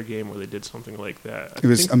another game where they did something like that. It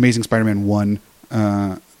was Amazing Spider-Man 1.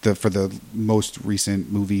 For the most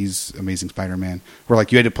recent movies, Amazing Spider-Man, where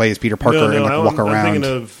like you had to play as Peter Parker and like walk around.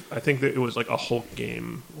 I think that it was like a Hulk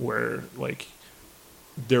game where like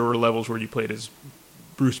there were levels where you played as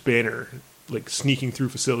Bruce Banner, like sneaking through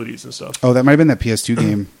facilities and stuff. Oh, that might have been that PS2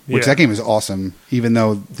 game, which that game is awesome. Even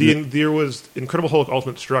though there was Incredible Hulk: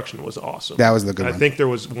 Ultimate Destruction was awesome. That was the good one. I think there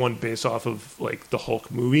was one based off of like the Hulk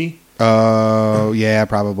movie. Oh, yeah,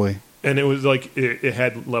 probably. And it was like it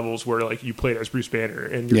had levels where like you played as Bruce Banner,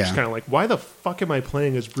 and you're just kind of like, why the fuck am I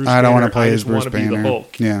playing as Bruce Banner? I don't want to play as Bruce Banner. Be the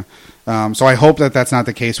Hulk. Yeah. So I hope that that's not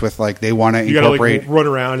the case with like they want to incorporate. You gotta like run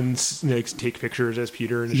around and take pictures as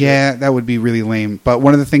Peter. And shit. That would be really lame. But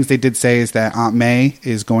one of the things they did say is that Aunt May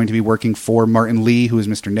is going to be working for Martin Lee, who is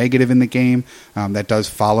Mr. Negative in the game. That does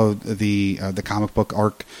follow the comic book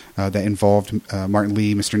arc that involved Martin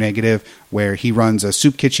Lee, Mr. Negative, where he runs a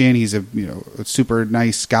soup kitchen. He's a super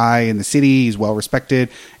nice guy in the city. He's well respected,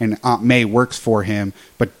 and Aunt May works for him.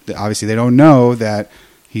 But obviously, they don't know that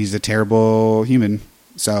he's a terrible human.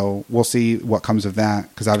 So we'll see what comes of that,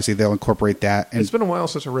 because obviously they'll incorporate that. And it's been a while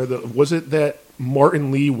since I read that. Was it that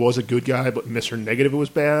Martin Lee was a good guy, but Mr. Negative was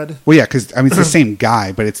bad? Well, yeah, because I mean it's the same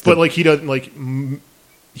guy, but it's but like he doesn't like.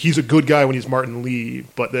 He's a good guy when he's Martin Lee,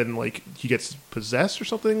 but then like he gets possessed or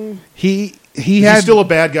something. He's still a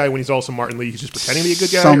bad guy when he's also Martin Lee. He's just pretending to be a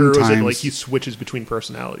good guy, sometimes. Or is it like he switches between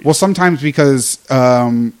personalities? Well, sometimes because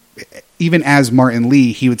even as Martin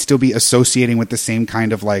Lee, he would still be associating with the same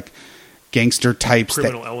kind of like gangster types,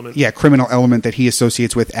 criminal element. Yeah, criminal element that he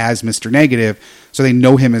associates with as Mr. Negative. So they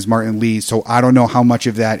know him as Martin Lee. So I don't know how much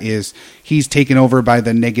of that is he's taken over by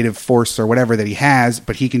the negative force or whatever that he has,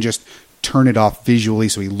 but he can just turn it off visually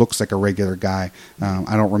so he looks like a regular guy.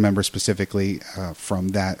 I don't remember specifically from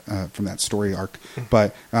that story arc,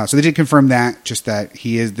 but so they did confirm that, just that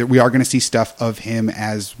he is. That we are going to see stuff of him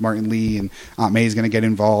as Martin Lee, and Aunt May is going to get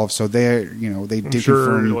involved. So they did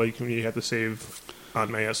confirm. Like you have to save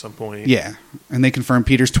Aunt May at some point. Yeah, and they confirmed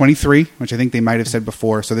Peter's 23, which I think they might have said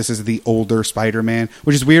before. So this is the older Spider-Man,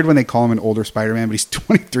 which is weird when they call him an older Spider-Man, but he's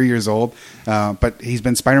 23 years old. But he's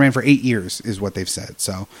been Spider-Man for 8 years, is what they've said.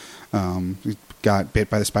 So. He got bit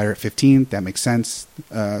by the spider at 15. That makes sense.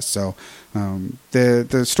 The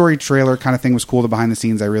story trailer kind of thing was cool. The behind the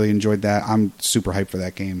scenes, I really enjoyed that. I'm super hyped for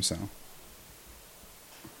that game. So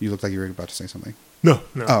you looked like you were about to say something. No.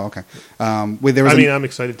 Oh, okay. I'm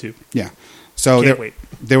excited too. Yeah. So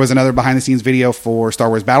there was another behind-the-scenes video for Star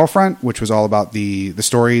Wars Battlefront, which was all about the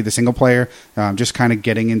story, the single player, just kind of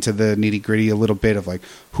getting into the nitty-gritty a little bit of like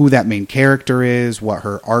who that main character is, what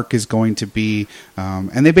her arc is going to be.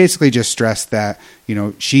 And they basically just stressed that,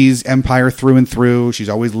 she's Empire through and through. She's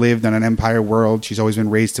always lived on an Empire world. She's always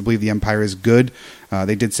been raised to believe the Empire is good.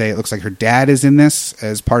 They did say it looks like her dad is in this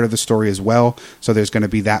as part of the story as well. So there's going to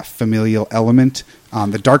be that familial element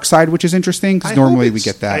on the dark side, which is interesting because normally we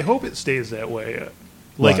get that. I hope it stays that way.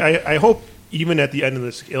 I hope even at the end of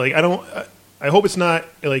this, I hope it's not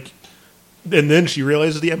like, and then she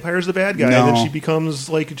realizes the Empire is the bad guy, and then she becomes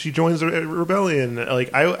like, she joins the rebellion.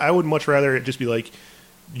 Like I would much rather it just be like,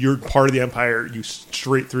 you're part of the Empire, you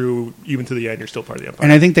straight through, even to the end, you're still part of the Empire.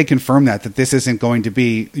 And I think they confirmed that this isn't going to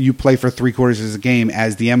be, you play for 3/4 of the game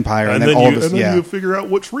as the Empire, and then you figure out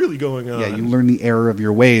what's really going on. Yeah, you learn the error of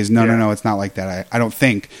your ways. No, it's not like that. I don't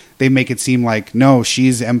think. They make it seem like, no,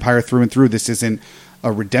 she's Empire through and through. This isn't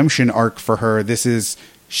a redemption arc for her. This is,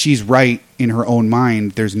 she's right in her own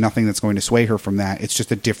mind. There's nothing that's going to sway her from that. It's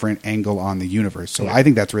just a different angle on the universe. So I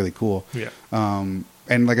think that's really cool. Yeah.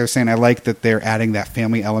 And like I was saying, I like that they're adding that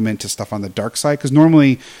family element to stuff on the dark side. Because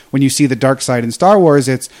normally when you see the dark side in Star Wars,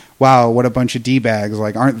 it's, wow, what a bunch of D-bags.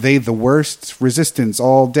 Like, aren't they the worst? Resistance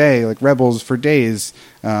all day, like rebels for days.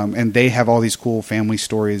 And they have all these cool family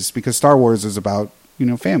stories because Star Wars is about,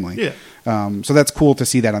 family. Yeah. So that's cool to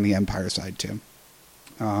see that on the Empire side, too.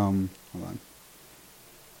 Hold on.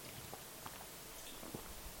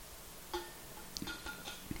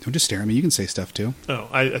 Don't just stare at me. You can say stuff too. Oh,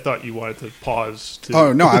 I thought you wanted to pause.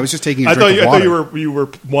 Oh no, I was just taking a drink of water. I thought you were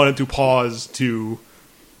wanted to pause to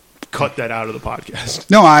cut that out of the podcast.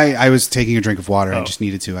 No, I was taking a drink of water. I just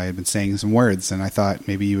needed to. I had been saying some words, and I thought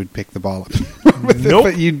maybe you would pick the ball up with nope.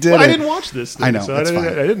 it, but you did. Well, I didn't watch this thing, I know. So I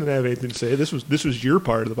didn't have anything to say. This was your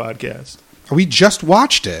part of the podcast. We just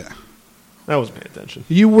watched it. I wasn't paying attention.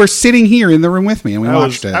 You were sitting here in the room with me, and we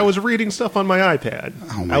watched it. I was reading stuff on my iPad.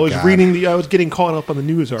 Oh my God. I was getting caught up on the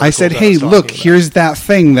news articles. I said, "Hey, look, here's that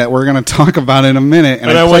thing that we're going to talk about in a minute," and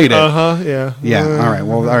I played it. Yeah. All right.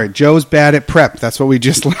 Well, all right. Joe's bad at prep. That's what we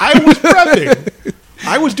just. I was prepping.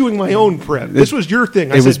 I was doing my own prep. This was your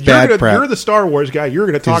thing. I said, you're the Star Wars guy. You're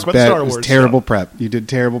going to talk about Star Wars. It was terrible prep. You did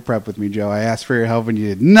terrible prep with me, Joe. I asked for your help, and you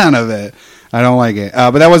did none of it. I don't like it.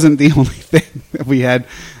 But that wasn't the only thing that we had.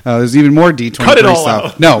 There's even more D23 Cut it all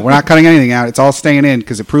stuff. out. No, we're not cutting anything out. It's all staying in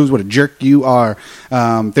because it proves what a jerk you are.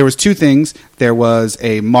 There was two things. There was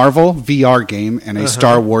a Marvel VR game and a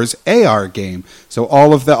Star Wars AR game. So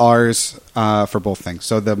all of the R's for both things.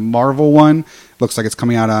 So the Marvel one looks like it's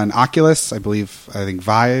coming out on Oculus, I think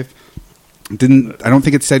Vive. I don't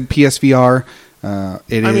think it said PSVR.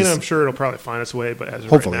 I'm sure it'll probably find its way, but as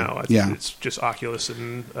of right now, it's just Oculus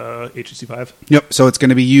and HTC Vive. Yep. So it's going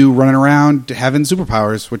to be you running around having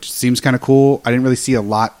superpowers, which seems kind of cool. I didn't really see a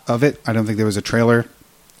lot of it. I don't think there was a trailer.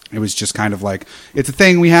 It was just kind of like, it's a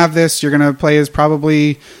thing. We have this. You're going to play as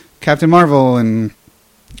probably Captain Marvel and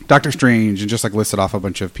Doctor Strange, and just like listed off a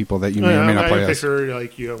bunch of people that you may or may not play as.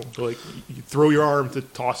 Like you throw your arm to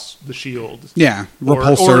toss the shield. Yeah,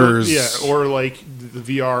 repulsors. Or like the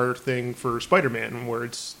VR thing for Spider-Man, where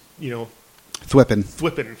it's thwipping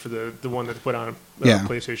for the one that they put on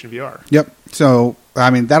PlayStation VR. Yep. So I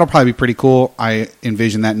mean, that'll probably be pretty cool. I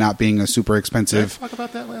envision that not being a super expensive. Did I talk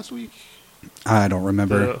about that last week? I don't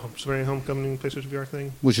remember. The Spider-Man Homecoming PlayStation VR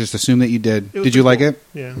thing? We'll just assume that you did. Did you like cool. it?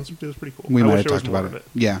 Yeah, it was pretty cool. We might have talked about it.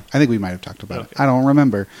 Yeah, I think we might have talked about it. I don't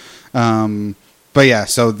remember. But yeah,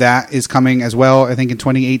 so that is coming as well, I think, in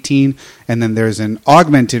 2018. And then there's an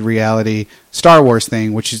augmented reality Star Wars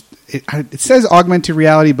thing, which is, it says augmented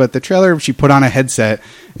reality, but the trailer, she put on a headset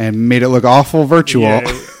and made it look awful virtual.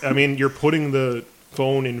 Yeah, I mean, you're putting the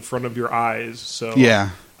phone in front of your eyes, so yeah.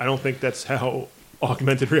 I don't think that's how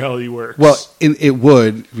augmented reality works. Well, it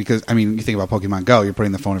would, because, I mean, you think about Pokemon Go, you're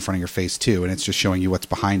putting the phone in front of your face, too, and it's just showing you what's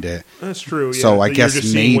behind it. That's true, yeah. So I guess you're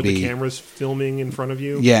just maybe... seeing what the camera's filming in front of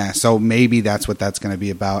you. Yeah, so maybe that's what that's going to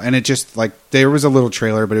be about. And it just, like, there was a little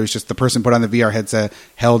trailer, but it was just the person put on the VR headset,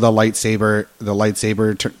 held a lightsaber, the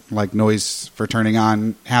lightsaber, like, noise for turning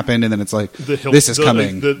on happened, and then it's like, this is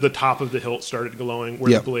coming. The top of the hilt started glowing,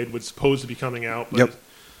 where the blade was supposed to be coming out, but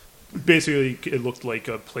basically it looked like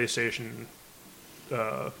a PlayStation...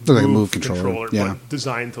 like a move controller, but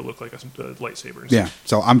designed to look like a lightsaber. Yeah,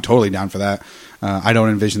 so I'm totally down for that. I don't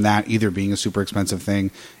envision that either being a super expensive thing.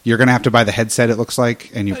 You're going to have to buy the headset, it looks like,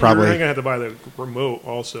 and you're going to have to buy the remote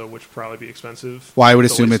also, which would probably be expensive. Well, I would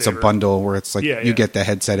assume it's a bundle where it's like you get the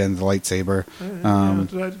headset and the lightsaber.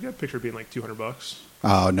 I got a picture being like $200.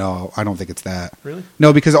 Oh, no, I don't think it's that. Really?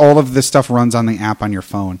 No, because all of this stuff runs on the app on your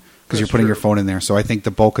phone, because you're putting your phone in there. So I think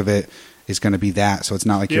the bulk of it is going to be that. So it's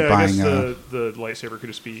not like you're buying... the lightsaber could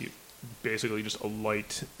just be basically just a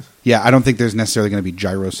light. Yeah, I don't think there's necessarily going to be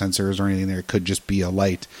gyro sensors or anything there. It could just be a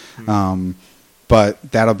light.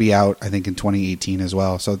 But that'll be out, I think, in 2018 as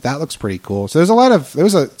well. So that looks pretty cool. So there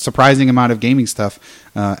was a surprising amount of gaming stuff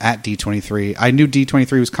at D23. I knew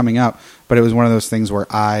D23 was coming up, but it was one of those things where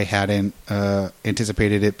I hadn't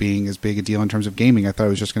anticipated it being as big a deal in terms of gaming. I thought it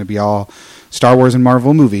was just going to be all Star Wars and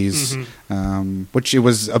Marvel movies, which it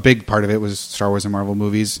was a big part of it was Star Wars and Marvel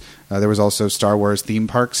movies. There was also Star Wars theme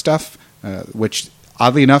park stuff, which...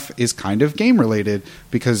 oddly enough, is kind of game related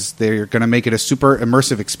because they're going to make it a super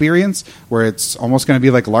immersive experience where it's almost going to be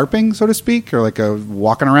like LARPing, so to speak, or like a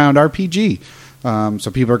walking around RPG. So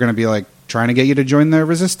people are going to be like trying to get you to join the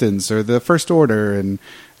Resistance or the First Order, and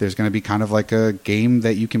there's going to be kind of like a game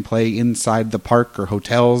that you can play inside the park or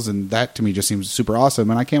hotels, and that to me just seems super awesome,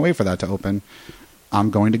 and I can't wait for that to open. I'm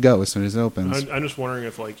going to go as soon as it opens. I'm just wondering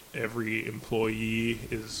if like every employee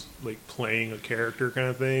is like playing a character kind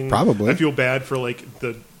of thing. Probably. I feel bad for like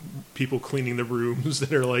the people cleaning the rooms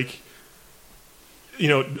that are like,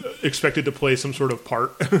 expected to play some sort of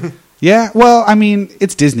part. Yeah, well, I mean,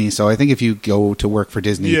 it's Disney, so I think if you go to work for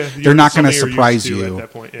Disney, they're not going to surprise you. At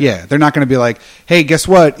that point, yeah, they're not going to be like, hey, guess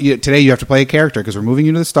what? Today you have to play a character because we're moving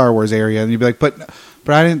you to the Star Wars area. And you'd be like, but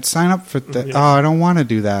I didn't sign up for that. Yeah. Oh, I don't want to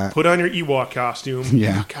do that. Put on your Ewok costume.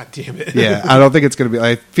 Yeah. God damn it. Yeah, I don't think it's going to be.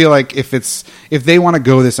 I feel like if they want to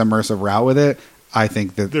go this immersive route with it, I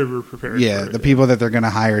think that they're prepared. Yeah, the people that they're going to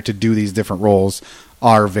hire to do these different roles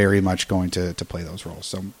are very much going to play those roles.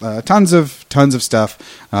 So tons of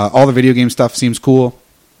stuff. All the video game stuff seems cool.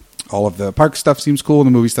 All of the park stuff seems cool. The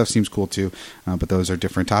movie stuff seems cool too. But those are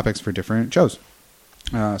different topics for different shows.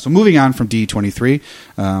 So moving on from D23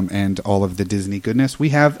 and all of the Disney goodness, we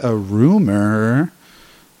have a rumor.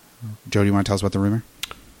 Joe, do you want to tell us about the rumor?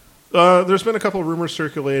 There's been a couple of rumors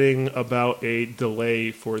circulating about a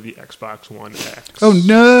delay for the Xbox One X. Oh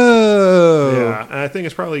no! Yeah, and I think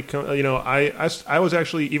it's probably I was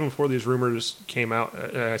actually, even before these rumors came out,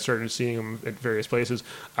 I started seeing them at various places.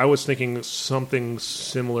 I was thinking something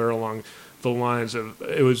similar along the lines of,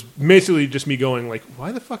 it was basically just me going like,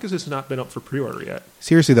 why the fuck has this not been up for pre-order yet?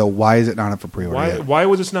 Seriously though, why is it not up for pre-order yet? Why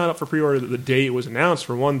was this not up for pre-order the day it was announced,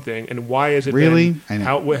 for one thing, and why is it really?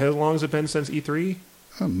 How long has it been since E3?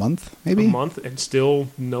 A month, maybe? A month, and still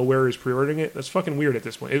nowhere is pre-ordering it? That's fucking weird at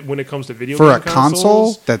this point. When it comes to video for game a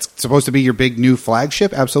console that's supposed to be your big new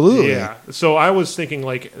flagship, absolutely. Yeah. So I was thinking,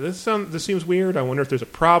 like, this seems weird. I wonder if there's a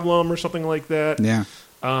problem or something like that. Yeah.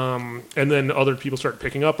 And then other people start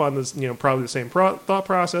picking up on this, probably the same thought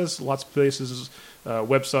process. Lots of places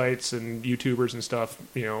websites and YouTubers and stuff,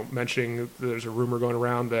 mentioning there's a rumor going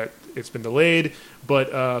around that it's been delayed.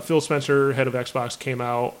 But Phil Spencer, head of Xbox, came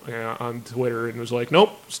out on Twitter and was like,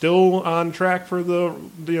 "Nope, still on track for the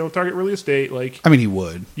target release date." Like, I mean, he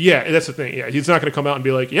would. Yeah, that's the thing. Yeah, he's not going to come out and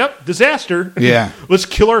be like, "Yep, disaster. Yeah, let's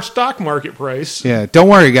kill our stock market price." Yeah, don't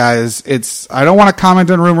worry, guys. I don't want to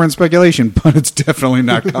comment on rumor and speculation, but it's definitely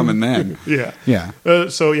not coming then. Yeah.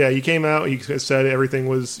 So he came out. He said everything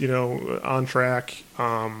was on track.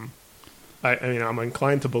 I'm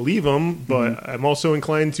inclined to believe him, but I'm also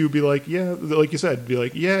inclined to be like, yeah, like you said,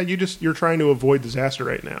 you're trying to avoid disaster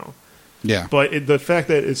right now. Yeah. But the fact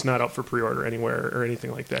that it's not up for pre-order anywhere or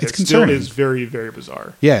anything like that, it's still is very, very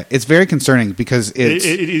bizarre. Yeah, it's very concerning because it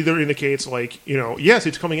either indicates yes,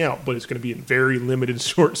 it's coming out, but it's going to be in very limited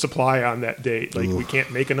short supply on that date. Like, we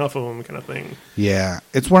can't make enough of them kind of thing. Yeah.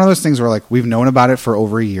 It's one of those things where we've known about it for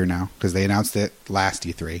over a year now because they announced it last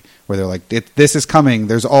E3 where they're like, this is coming.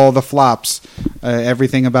 There's all the flops.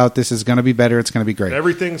 Everything about this is going to be better. It's going to be great.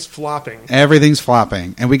 Everything's flopping.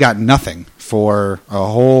 And we got nothing for a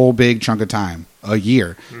whole big chunk of time, a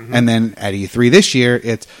year. And then at E3 this year,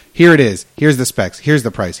 here it is. Here's the specs. Here's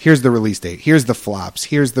the price. Here's the release date. Here's the flops.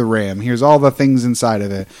 Here's the RAM. Here's all the things inside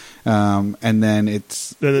of it. And then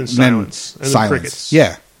it's... And then silence. And then crickets.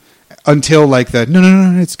 Yeah. Until no,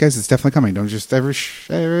 it's definitely coming. Don't just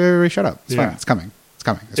everybody shut up. It's fine. It's coming.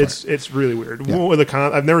 It's really weird. Yeah.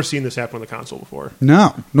 I've never seen this happen with a console before.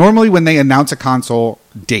 No. Normally when they announce a console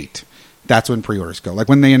date, that's when pre-orders go. Like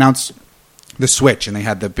when they announce the Switch and they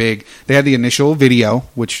had the initial video,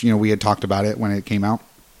 which we had talked about it when it came out.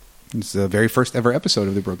 It's the very first ever episode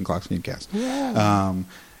of the Broken Clocks Gamecast. Yeah.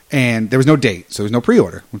 And there was no date, so there was no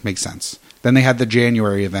pre-order, which makes sense. Then they had the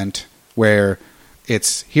January event where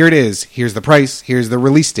here it is, here's the price, here's the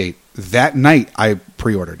release date. That night I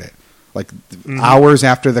pre-ordered it. Hours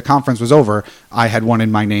after the conference was over, I had one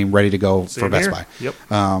in my name ready to go for Best Buy. Yep.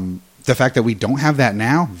 The fact that we don't have that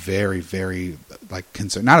now, very, very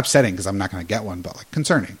not upsetting because I'm not going to get one, but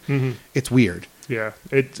concerning. It's weird. Yeah,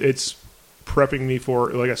 it's prepping me for,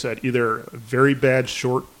 like I said, either a very bad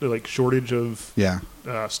shortage of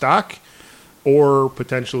stock, or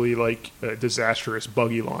potentially a disastrous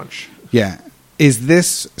buggy launch. Yeah, is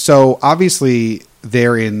this so? Obviously,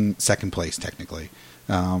 they're in second place technically.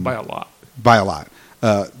 By a lot.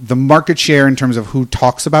 The market share in terms of who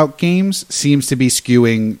talks about games seems to be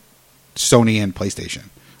skewing Sony and PlayStation,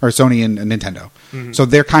 or Sony and Nintendo. So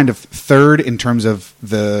they're kind of third in terms of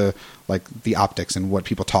the optics and what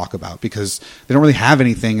people talk about because they don't really have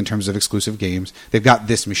anything in terms of exclusive games. They've got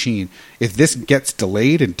this machine. If this gets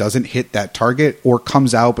delayed and doesn't hit that target or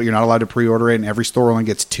comes out but you're not allowed to pre-order it and every store only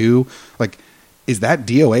gets 2, is that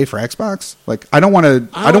DOA for Xbox? I don't want to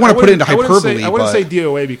put it into hyperbole. I wouldn't say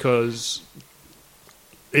DOA because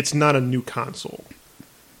it's not a new console.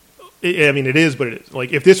 I mean, it is, but it is.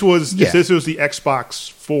 If this was the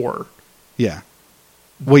Xbox 4, yeah.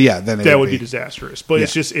 Well, yeah, then that would be disastrous. But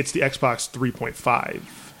it's the Xbox 3.5.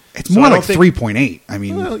 It's more 3.8. I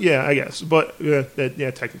mean, well, yeah, I guess, but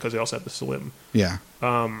technically, because they also have the Slim. Yeah.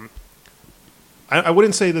 I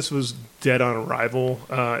wouldn't say this was dead on arrival.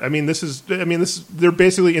 They're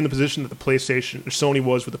basically in the position that the Sony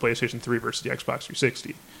was with the PlayStation 3 versus the Xbox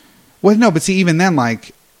 360. Well, no, but see, even then,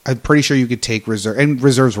 I'm pretty sure you could take reserve, and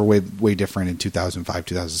reserves were way, way different in 2005,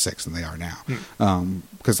 2006 than they are now.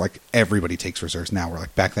 Because everybody takes reserves now, where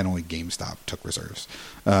back then only GameStop took reserves.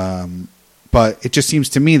 But it just seems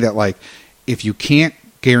to me that if you can't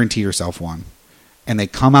guarantee yourself one, and they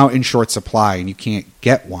come out in short supply, and you can't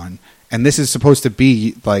get one. And this is supposed to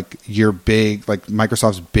be your big,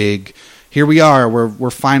 Microsoft's big. Here we are. We're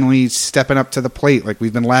finally stepping up to the plate.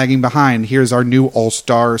 We've been lagging behind. Here's our new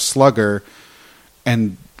all-star slugger,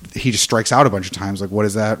 and he just strikes out a bunch of times. What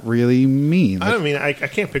does that really mean? I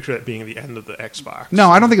can't picture that being the end of the Xbox. No,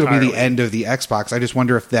 I don't think it'll be the end of the Xbox. I just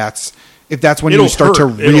wonder if that's when you start to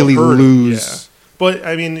really lose. Yeah. But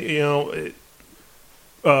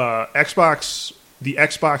Xbox. The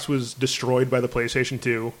Xbox was destroyed by the PlayStation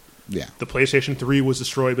 2. Yeah. The PlayStation 3 was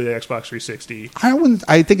destroyed by the Xbox 360.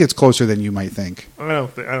 I think it's closer than you might think.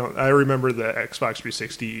 I remember the Xbox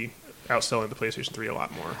 360 outselling the PlayStation 3 a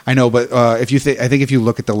lot more. I know, but I think if you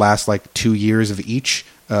look at the last 2 years of each,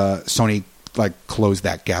 Sony closed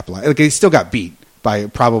that gap. They still got beat by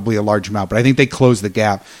probably a large amount, but I think they closed the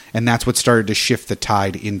gap, and that's what started to shift the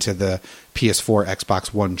tide into the PS4,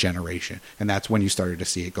 Xbox One generation, and that's when you started to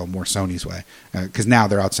see it go more Sony's way, because now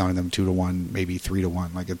they're outselling them 2-1, maybe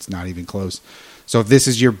 3-1. It's not even close. So if this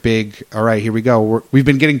is your big, all right, here we go. We've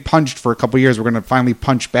been getting punched for a couple years. We're going to finally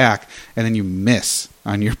punch back, and then you miss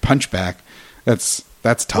on your punch back. That's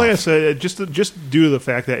tough. Like I said, just due to the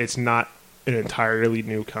fact that it's not an entirely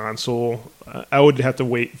new console, I would have to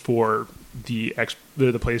wait for the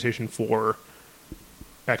PlayStation 4,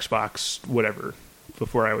 Xbox, whatever,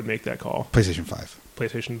 before I would make that call. PlayStation 5.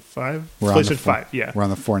 PlayStation 5? We're PlayStation on 5, yeah. We're on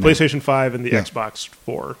the 4 now. PlayStation 5 and the Yeah. Xbox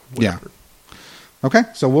 4, Yeah. whatever. Okay,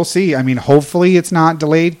 so we'll see. I mean, hopefully it's not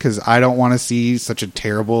delayed because I don't want to see such a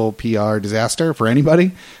terrible PR disaster for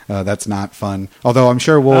anybody. That's not fun. Although I'm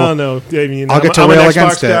sure we'll... I don't know. I mean, I'll get to I'm rail an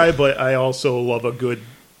against Xbox it. guy, but I also love a good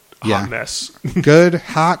hot mess. Good,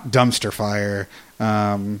 hot dumpster fire.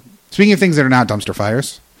 Speaking of things that are not dumpster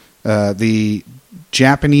fires, the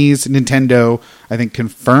Japanese Nintendo, I think,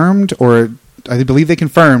 confirmed, or I believe they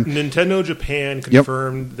confirmed. Nintendo Japan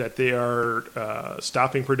confirmed that they are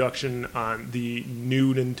stopping production on the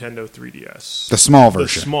new Nintendo 3DS. The small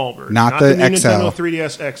version. The small version. Not the new XL. Nintendo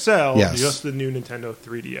 3DS XL, Yes. just the new Nintendo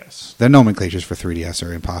 3DS. The nomenclatures for 3DS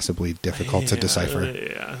are impossibly difficult to decipher.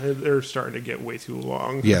 Yeah, they're starting to get way too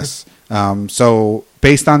long. Yes. So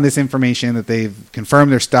based on this information that they've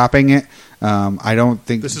confirmed they're stopping it, I don't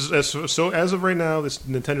think... This is as of right now, this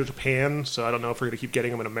Nintendo Japan, so I don't know if we're going to keep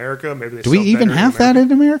getting them in America. Maybe they Do we sell even better have that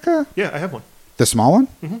in America? Yeah, I have one. The small one?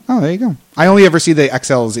 Mm-hmm. Oh, there you go. I only ever see the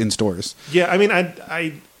XLs in stores. Yeah, I mean,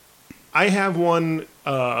 I have one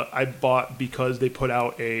I bought because they put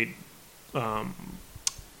out a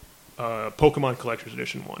Pokemon Collector's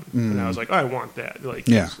Edition one, and I was like, oh, I want that. Like,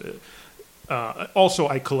 Yeah. Also,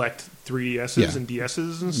 I collect 3DSs and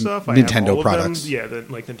DSs and stuff. I Nintendo have all of products. them. Yeah,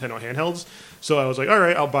 like Nintendo handhelds. So I was like, all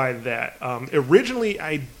right, I'll buy that. Originally,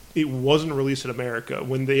 it wasn't released in America.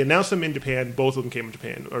 When they announced them in Japan, both of them came in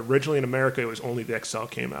Japan. Originally in America, it was only the XL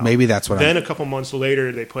came out. Maybe that's what Then a couple months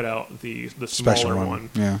later, they put out the special smaller one.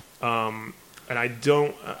 Yeah. And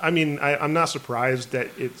I'm not surprised that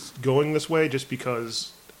it's going this way just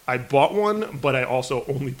because I bought one, but I also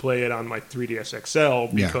only play it on my 3DS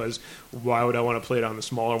XL because why would I want to play it on the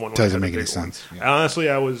smaller one? Doesn't make any sense. Yeah. Honestly,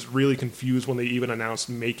 I was really confused when they even announced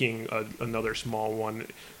making another small one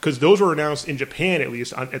because those were announced in Japan at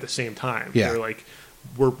least at the same time. Yeah. They're like,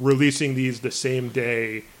 we're releasing these the same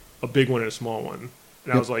day, a big one and a small one.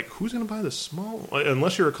 And I was like, who's going to buy the small one?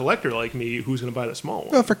 Unless you're a collector like me, who's going to buy the small one?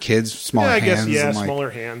 Well, for kids, smaller hands. I guess, and smaller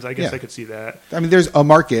hands. I guess Yeah. I could see that. I mean, there's a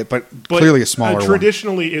market, but clearly a smaller one.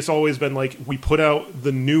 Traditionally, it's always been like we put out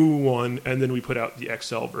the new one and then we put out the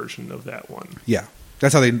XL version of that one. Yeah.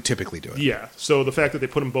 That's how they typically do it. Yeah. So the fact that they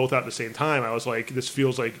put them both out at the same time, I was like, this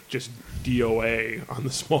feels like just DOA on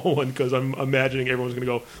the small one because I'm imagining everyone's going to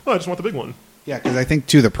go, oh, I just want the big one. Yeah, because I think,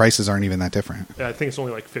 too, the prices aren't even that different. I think it's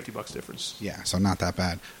only like $50 difference. Yeah, so not that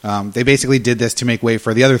bad. They basically did this to make way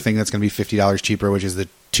for the other thing that's going to be $50 cheaper, which is the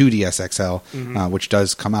 2DS XL, which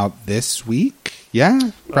does come out this week.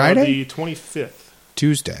 Yeah? Friday? The 25th.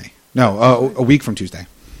 Tuesday. No, a week from Tuesday.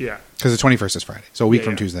 Yeah. Because the 21st is Friday. So a week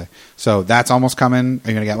from Tuesday. So that's almost coming. Are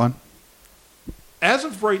you going to get one? As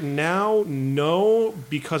of right now, no,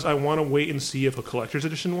 because I want to wait and see if a collector's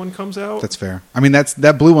edition one comes out. That's fair. I mean,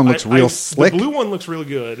 that blue one looks real slick. The blue one looks really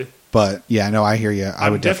good. But, yeah, no, I hear you.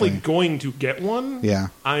 I would definitely going to get one. Yeah.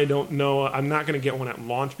 I don't know. I'm not going to get one at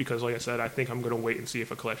launch because, like I said, I think I'm going to wait and see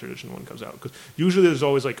if a collector's edition one comes out. Because usually there's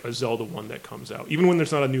always like a Zelda one that comes out. Even when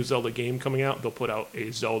there's not a new Zelda game coming out, they'll put out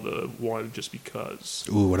a Zelda one just because.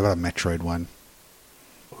 Ooh, what about a Metroid one?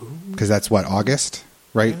 Because that's what, August?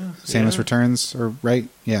 Right? Yeah, Samus Returns, or right?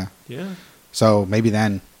 Yeah. Yeah. So maybe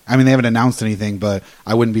then. I mean, they haven't announced anything, but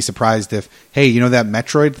I wouldn't be surprised if, hey, you know that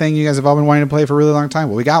Metroid thing you guys have all been wanting to play for a really long time?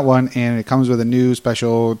 Well, we got one, and it comes with a new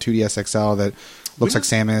special 2DS XL that looks like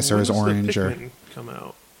Samus or is orange. When or does the Pikmin come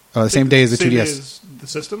out? the same day as the Same 2DS. day as the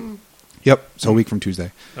system? Yep, so a week from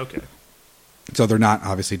Tuesday. Okay. So they're not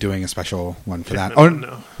obviously doing a special one for that.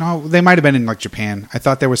 Pikmin, No, they might have been in like Japan. I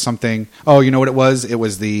thought there was something. Oh, you know what it was? It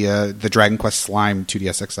was the Dragon Quest Slime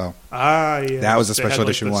 2DS XL. Ah, yeah. That was a They special had,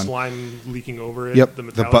 edition the one. Slime leaking over it. Yep, The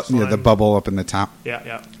metallic slime. the bubble up in the top. Yeah,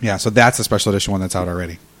 yeah. Yeah, so that's a special edition one that's out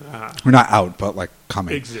already. Or not out, but like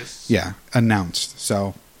coming. Exists. Yeah, announced.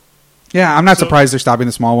 So, yeah, I'm not surprised they're stopping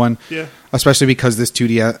the small one. Yeah. Especially because this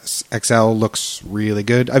 2DS XL looks really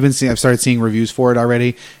good. I've started seeing reviews for it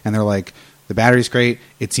already, and they're like, the battery's great.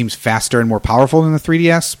 It seems faster and more powerful than the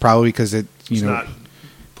 3DS, probably because it's not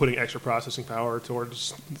putting extra processing power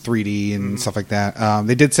towards 3D and stuff like that.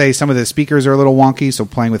 They did say some of the speakers are a little wonky, so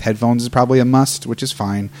playing with headphones is probably a must, which is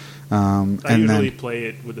fine. I usually play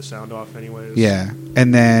it with the sound off anyways. Yeah.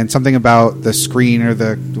 And then something about the screen or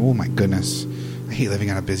oh my goodness. I hate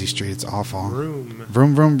living on a busy street. It's awful. Vroom.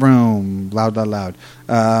 Vroom, vroom, vroom. Loud, loud,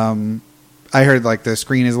 loud. I heard like the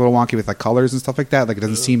screen is a little wonky with like colors and stuff like that. Like it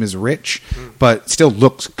doesn't seem as rich, but still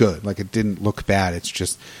looks good. Like it didn't look bad. It's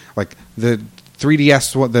just like the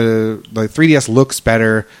 3DS. The 3DS looks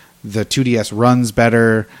better. The 2DS runs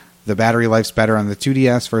better. the battery life's better on the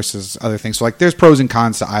 2DS versus other things. So like there's pros and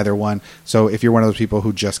cons to either one. So if you're one of those people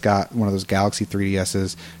who just got one of those Galaxy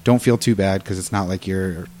 3DSs, don't feel too bad because it's not like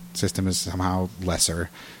your system is somehow lesser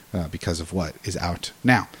because of what is out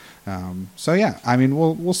now. So yeah, I mean,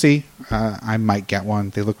 we'll see. I might get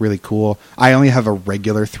one. They look really cool. I only have a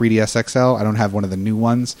regular 3DS XL. I don't have one of the new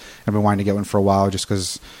ones. I've been wanting to get one for a while just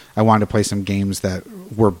because I wanted to play some games that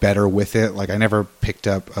were better with it. Like I never picked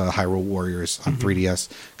up Hyrule Warriors on 3DS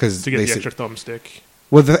because to get the extra thumbstick.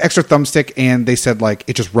 Well, the extra thumbstick, and they said like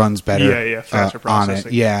it just runs better. Yeah, faster processing.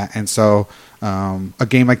 On it. Yeah, and so a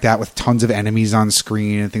game like that with tons of enemies on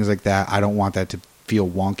screen and things like that, I don't want that to feel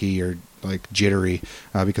wonky or like jittery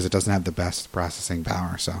because it doesn't have the best processing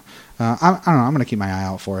power. So I don't know. I'm going to keep my eye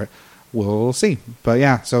out for it. We'll see. But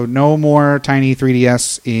yeah, so no more tiny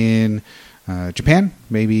 3DS in Japan.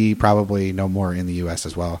 Maybe probably no more in the US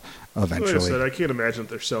as well eventually. Like I said, I can't imagine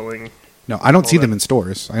they're selling. No, I don't see them in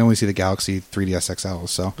stores. I only see the Galaxy 3DS XL.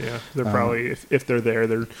 So yeah, they're probably if they're there,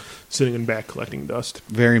 they're sitting in back collecting dust.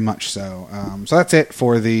 Very much so. So that's it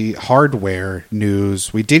for the hardware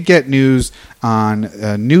news. We did get news on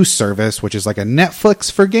a new service, which is like a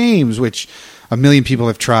Netflix for games, which a million people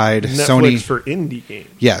have tried. Netflix Sony for indie games.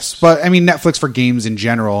 Yes, but I mean Netflix for games in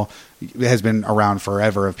general has been around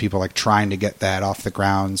forever of people like trying to get that off the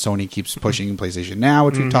ground. Sony keeps pushing PlayStation Now,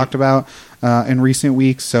 which we've talked about in recent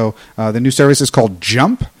weeks. So the new service is called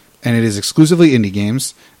Jump, and it is exclusively indie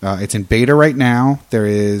games. It's in beta right now. There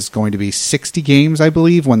is going to be 60 games, I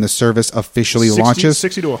believe, when the service officially launches.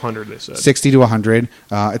 60 to 100, they said. 60 to 100.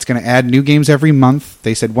 It's going to add new games every month.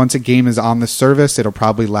 They said once a game is on the service, it'll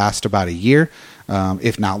probably last about a year,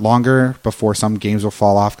 if not longer, before some games will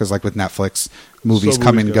fall off. Because like with Netflix, movies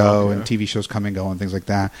come and go, and TV shows come and go, and things like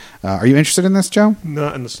that. Are you interested in this, Joe?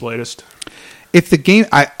 Not in the slightest. If the game,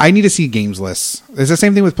 I need to see games lists. It's the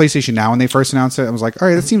same thing with PlayStation Now. When they first announced it, I was like, all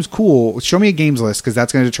right, that seems cool. Show me a games list because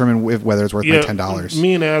that's going to determine whether it's worth my $10.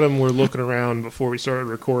 Me and Adam were looking around before we started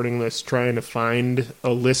recording this, trying to find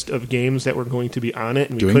a list of games that were going to be on it.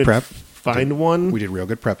 And we couldn't find one. We did real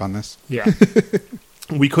good prep on this. Yeah.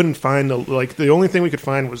 We couldn't find, the only thing we could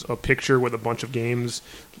find was a picture with a bunch of games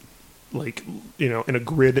in a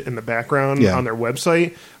grid in the background on their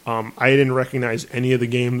website. I didn't recognize any of the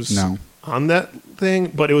games on that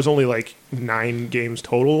thing, but it was only like 9 games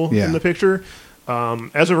total in the picture.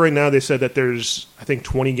 As of right now, they said that there's, I think,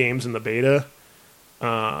 20 games in the beta.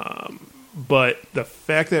 But the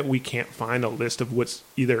fact that we can't find a list of what's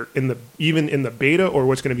either even in the beta or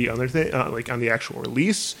what's going to be on on the actual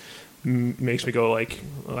release makes me go like,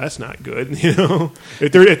 well, that's not good.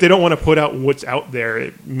 If they don't want to put out what's out there,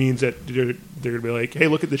 it means that they're going to be like, hey,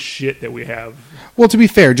 look at the shit that we have. Well, to be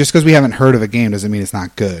fair, just because we haven't heard of a game doesn't mean it's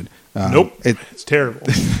not good. Nope, it's terrible.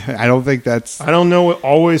 I don't think that's. I don't know what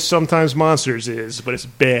Always Sometimes Monsters is, but it's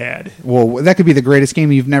bad. Well, that could be the greatest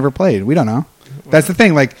game you've never played. We don't know. That's the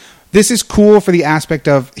thing. Like, this is cool for the aspect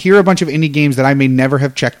of here are a bunch of indie games that I may never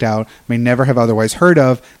have checked out, may never have otherwise heard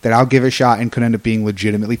of, that I'll give a shot and could end up being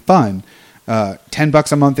legitimately fun.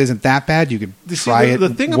 $10 a month isn't that bad. You could try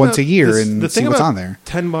it once a year and see what's on there.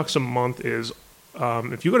 $10 a month is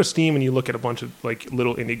if you go to Steam and you look at a bunch of like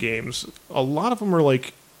little indie games, a lot of them are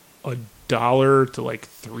like $1 to like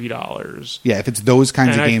 $3. Yeah, if it's those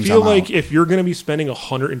kinds of games, I feel like if you're going to be spending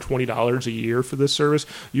 $120 a year for this service,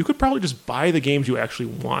 you could probably just buy the games you actually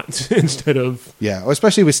want instead of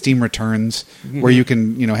especially with Steam returns, where you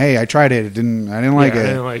can, hey, I tried it, I didn't like it. I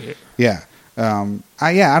didn't like it. Yeah,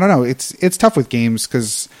 I don't know. It's tough with games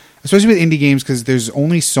because. Especially with indie games, because there's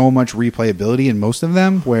only so much replayability in most of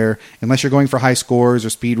them, where unless you're going for high scores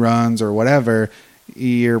or speed runs or whatever,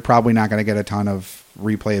 you're probably not going to get a ton of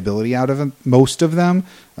replayability out of them, most of them.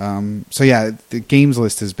 So yeah, the games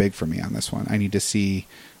list is big for me on this one. I need to see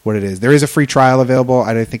what it is. There is a free trial available.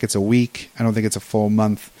 I don't think it's a week. I don't think it's a full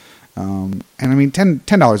month. And I mean,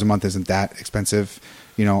 $10 a month isn't that expensive.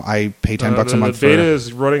 I pay $10 a month. The beta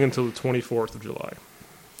is running until the 24th of July.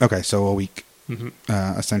 Okay, so a week.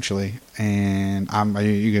 Essentially, and are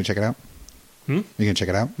you gonna check it out? You gonna check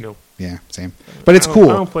it out? No. Yeah, same. But it's cool.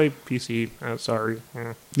 I don't play PC. Sorry.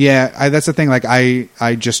 Yeah, that's the thing. Like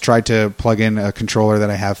I just tried to plug in a controller that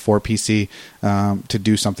I have for PC to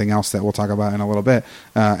do something else that we'll talk about in a little bit,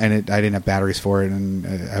 and I didn't have batteries for it, and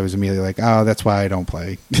I was immediately like, oh, that's why I don't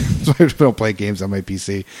play. That's why I don't play games on my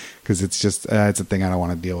PC because it's just it's a thing I don't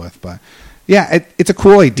want to deal with, but. Yeah, it's a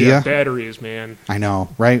cool idea. Yeah, batteries, man. I know,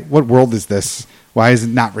 right? What world is this? Why is it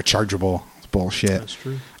not rechargeable? It's bullshit. That's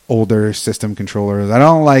true. Older system controllers. I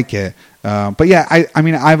don't like it. But yeah, I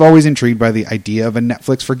mean, I've always intrigued by the idea of a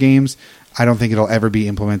Netflix for games. I don't think it'll ever be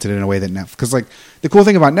implemented in a way that Netflix... Because, like, the cool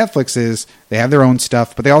thing about Netflix is they have their own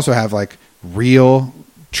stuff, but they also have, like, real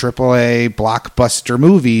AAA blockbuster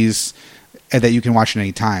movies that you can watch at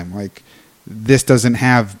any time. Like, this doesn't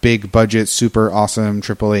have big budget, super awesome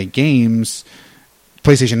AAA games.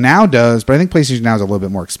 PlayStation Now does, but I think PlayStation Now is a little bit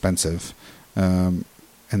more expensive, and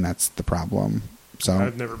that's the problem. So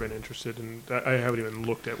I've never been interested in. I haven't even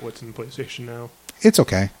looked at what's in PlayStation Now. It's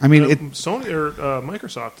okay. I mean, Sony or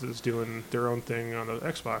Microsoft is doing their own thing on the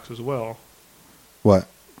Xbox as well. What?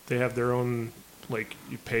 They have their own, like,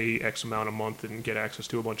 you pay X amount a month and get access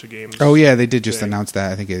to a bunch of games. Oh yeah, they did just announce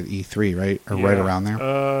that. I think at E3, right, or right around there.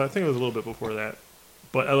 I think it was a little bit before that.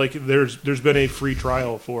 But like, there's been a free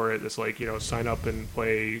trial for it. It's like, sign up and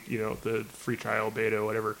play, the free trial beta,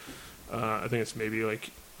 whatever. I think it's maybe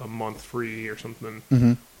like a month free or something.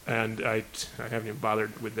 Mm-hmm. And I haven't even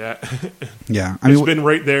bothered with that. Yeah, it's been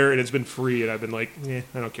right there and it's been free, and I've been like, I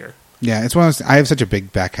don't care. Yeah, it's one of those. I have such a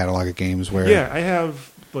big back catalog of games where. Yeah, I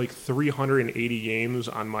have like 380 games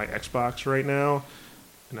on my Xbox right now,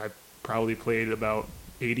 and I've probably played about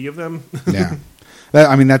 80 of them. Yeah.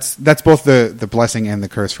 That's both the blessing and the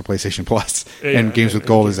curse for PlayStation Plus and Games with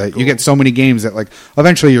Gold is that you get so many games that, like,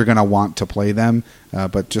 eventually you're going to want to play them,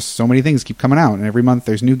 but just so many things keep coming out, and every month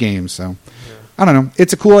there's new games. So I don't know.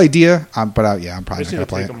 It's a cool idea, but I'm probably not going to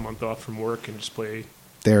play it. Take a month off from work and just play.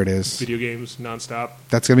 There it is. Video games nonstop.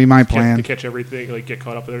 That's going to be my plan. To catch everything, like get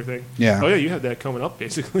caught up with everything. Yeah. Oh yeah, you have that coming up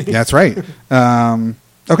basically. That's right.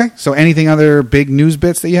 Okay. So anything other big news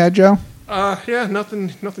bits that you had, Joe? Yeah, nothing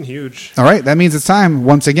huge. All right, that means it's time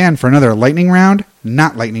once again for another lightning round,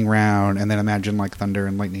 not lightning round, and then imagine like thunder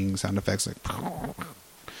and lightning sound effects. Like,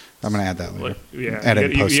 I'm gonna add that later. Yeah,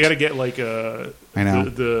 Edit post. You got to get like I know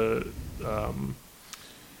the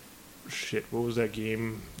shit. What was that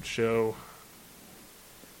game show?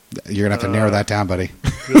 You're gonna have to narrow that down, buddy.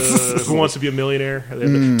 Who Wants to Be a Millionaire?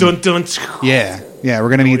 Dun dun. Yeah, we're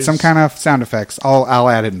gonna need some kind of sound effects. I'll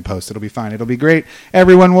add it in post. It'll be fine. It'll be great.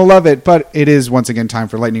 Everyone will love it. But it is once again time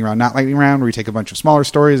for lightning round, not lightning round, where we take a bunch of smaller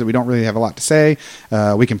stories that we don't really have a lot to say.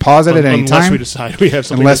 We can pause it at any time. Unless we decide we have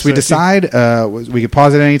something. Unless we decide, we can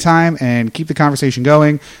pause it at any time and keep the conversation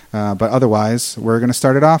going. But otherwise, we're gonna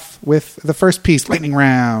start it off with the first piece, lightning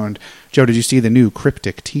round. Joe, did you see the new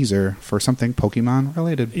cryptic teaser for something Pokemon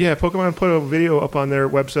related? Yeah, Pokemon put a video up on their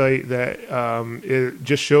website that it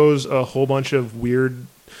just shows a whole bunch of weird.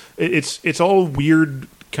 It's all weird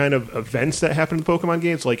kind of events that happen in the Pokemon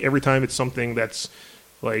games. Like every time it's something that's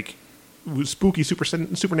like spooky,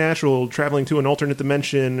 supernatural, traveling to an alternate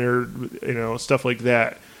dimension, or stuff like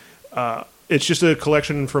that. It's just a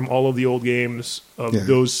collection from all of the old games of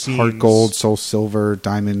those scenes. Heart Gold, Soul Silver,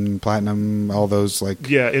 Diamond, Platinum, all those like...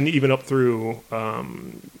 Yeah, and even up through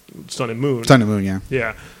Sun and Moon. Sun and Moon, yeah.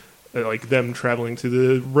 Yeah. Like them traveling to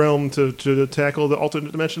the realm to tackle the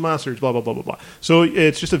alternate dimension monsters, blah, blah, blah, blah, blah. So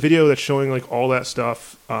it's just a video that's showing like all that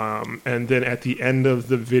stuff. And then at the end of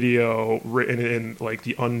the video, written in like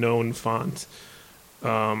the unknown font...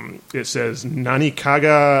 it says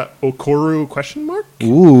Nanikaga Okoru ?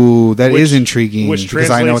 Ooh, that is intriguing because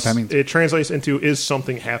I know what that means. It translates into "is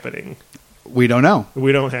something happening?" We don't know.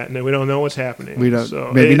 We don't know what's happening. We don't.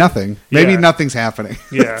 So maybe nothing. Maybe nothing's happening.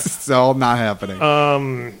 Yeah, it's all not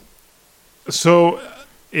happening. So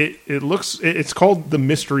it looks. It's called the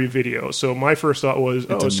mystery video. So my first thought was,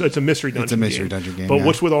 it's a mystery dungeon. It's a mystery dungeon game. But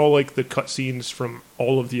what's with all like the cutscenes from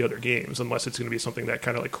all of the other games? Unless it's going to be something that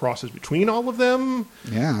kind of like crosses between all of them.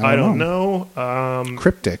 Yeah, I don't know.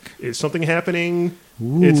 Cryptic. Is something happening?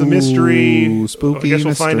 Ooh, it's a mystery. Spooky. I guess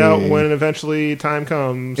we'll find out when eventually time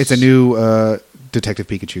comes. It's a new Detective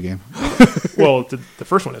Pikachu game. Well, the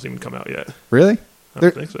first one hasn't even come out yet. Really? I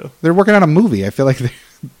don't think so. They're working on a movie. I feel like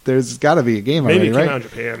there's got to be a game already, right? Maybe it came out in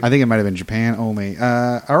Japan. I think it might have been Japan only.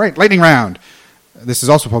 All right, lightning round. This is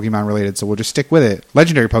also Pokemon related, so we'll just stick with it.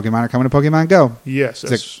 Legendary Pokemon are coming to Pokemon Go. Yes.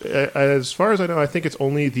 As far as I know, I think it's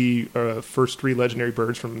only the first 3 legendary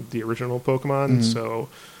birds from the original Pokemon. Mm-hmm. So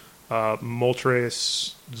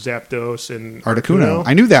Moltres, Zapdos, and Articuno.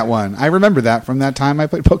 I knew that one. I remember that from that time I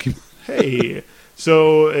played Pokemon. Hey.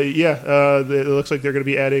 So, it looks like they're going to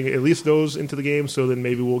be adding at least those into the game, so then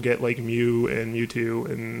maybe we'll get, like, Mew and Mewtwo.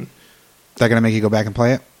 And is that going to make you go back and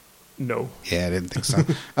play it? No. Yeah, I didn't think so.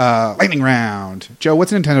 Lightning round. Joe,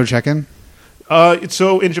 what's Nintendo checking?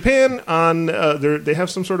 So in Japan, they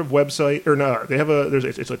have some sort of website, or no, they have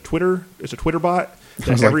it's a Twitter bot.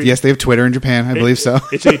 Yes, they have Twitter in Japan. I believe so.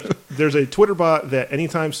 There's a Twitter bot that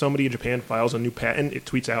anytime somebody in Japan files a new patent, it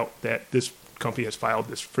tweets out that this company has filed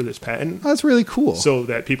for this patent. Oh, that's really cool. So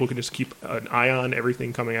that people can just keep an eye on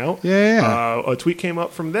everything coming out. Yeah. A tweet came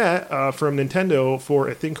up from that from Nintendo for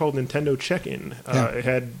a thing called Nintendo Check-in. It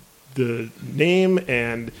had the name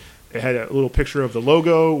and It had a little picture of the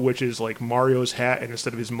logo, which is like Mario's hat, and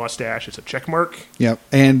instead of his mustache, it's a check mark. Yep,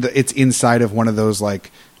 and it's inside of one of those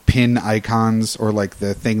like pin icons or like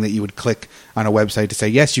the thing that you would click on a website to say,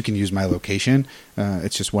 yes, you can use my location.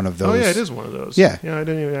 It's just one of those. Oh, yeah, it is one of those. Yeah. Yeah, I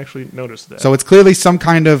didn't even actually notice that. So it's clearly some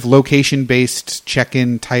kind of location-based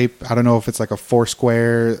check-in type. I don't know if it's like a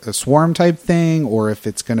Foursquare, a Swarm type thing, or if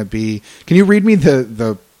it's going to be... Can you read me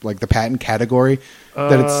the patent category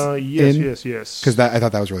that it's in? Yes. Because I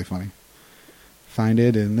thought that was really funny. Find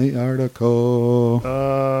it in the article.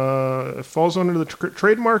 It falls under the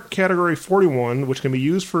trademark category 41, which can be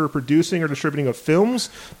used for producing or distributing of films,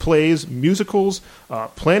 plays, musicals,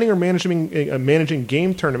 planning or managing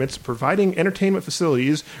game tournaments, providing entertainment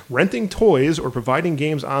facilities, renting toys, or providing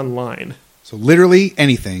games online. So literally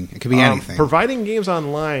anything. It could be anything. Providing games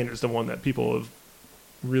online is the one that people have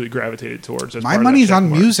really gravitated towards. My money's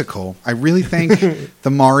on musical. I really think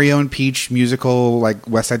the Mario and Peach musical, like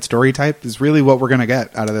West Side Story type, is really what we're going to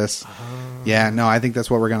get out of this. Yeah, no, I think that's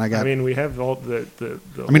what we're going to get. I mean, we have all the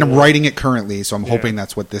I'm writing it currently, so I'm hoping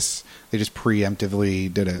that's what they just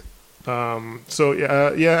preemptively did it.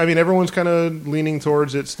 I mean, everyone's kind of leaning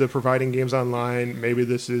towards it's the providing games online. Maybe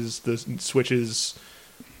this is the Switch's,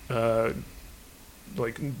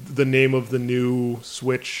 like the name of the new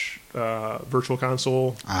Switch virtual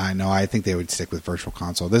console. I know. I think they would stick with virtual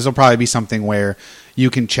console. This will probably be something where you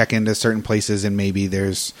can check into certain places, and maybe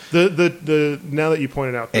there's the now that you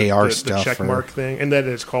pointed out AR stuff, the check mark thing, and that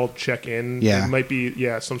it's called check in. Yeah, it might be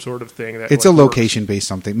some sort of thing that it's a location based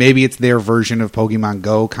something. Maybe it's their version of Pokemon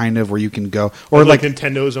Go, kind of where you can go, or like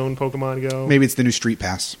Nintendo's own Pokemon Go. Maybe it's the new Street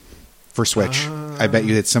Pass for Switch. I bet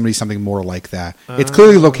you it's something more like that. It's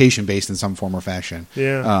clearly location based in some form or fashion.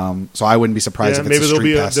 Yeah. So I wouldn't be surprised if it's maybe a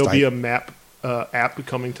Street Pass there'll type. be a map app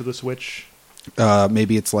coming to the Switch.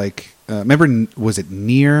 Maybe it's like remember, was it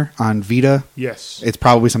Nier on Vita? Yes. It's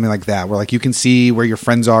probably something like that, where like you can see where your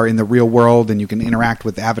friends are in the real world, and you can interact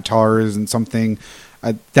with avatars and something.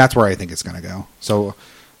 That's where I think it's going to go. So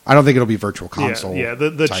I don't think it'll be virtual console. Yeah.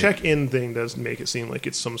 The check in thing does make it seem like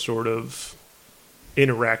it's some sort of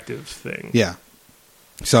interactive thing. Yeah.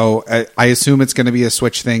 So I assume it's going to be a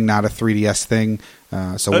Switch thing, not a 3DS thing.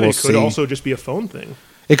 We'll see. It could also just be a phone thing.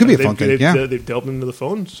 It could be a phone thing. They've delved into the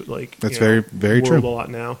phones that's very, very true. A lot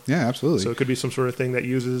now. Yeah, absolutely. So it could be some sort of thing that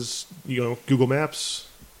uses Google Maps.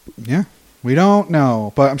 Yeah, we don't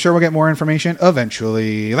know, but I'm sure we'll get more information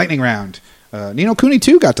eventually. Lightning round. Ni no Kuni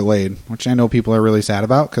 2 got delayed, which I know people are really sad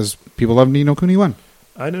about because people love Ni no Kuni 1.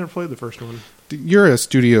 I never played the first one. You're a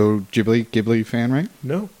Studio Ghibli fan, right?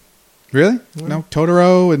 No. Really? No?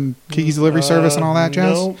 Totoro and Kiki's Delivery Service and all that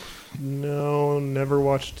jazz? No, never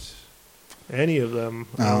watched any of them.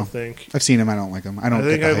 I don't think. I've seen them. I don't like them. I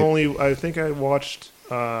think I watched.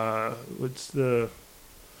 What's the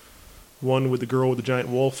one with the girl with the giant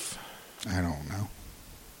wolf? I don't know.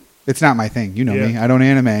 It's not my thing. You know me. I don't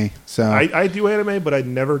anime. So I do anime, but I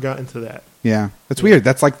never got into that. Yeah, that's weird.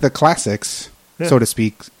 That's like the classics, so to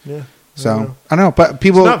speak. Yeah. So I don't know, but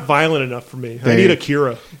people. It's not violent enough for me. I need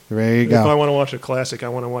Akira. There you go. If I want to watch a classic, I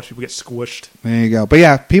want to watch people get squished. There you go. But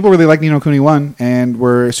yeah, people really like Ni no Kuni 1, and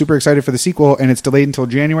we're super excited for the sequel, and it's delayed until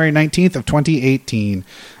January 19th of 2018.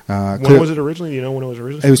 When was it originally? Do you know when it was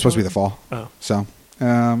originally? It was supposed to be the fall. Oh. So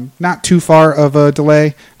not too far of a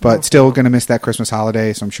delay, but still going to miss that Christmas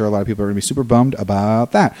holiday, so I'm sure a lot of people are going to be super bummed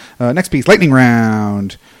about that. Next piece, Lightning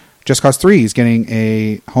Round. Just Cause 3 is getting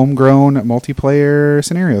a homegrown multiplayer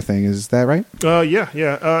scenario thing. Is that right? Yeah.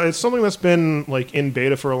 It's something that's been like in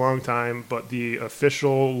beta for a long time, but the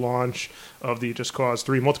official launch of the Just Cause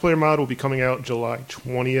 3 multiplayer mod will be coming out July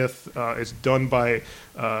 20th. It's done by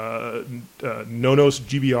Nonos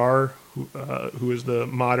GBR, who is the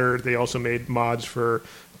modder. They also made mods for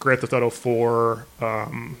Grand Theft Auto 4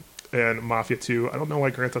 and Mafia 2. I don't know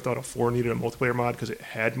why Grand Theft Auto 4 needed a multiplayer mod because it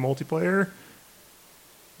had multiplayer.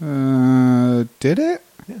 Did it?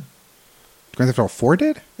 Yeah. Grand Theft Auto 4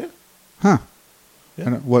 did? Yeah. Huh.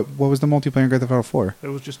 Yeah. What was the multiplayer in Grand Theft Auto 4? It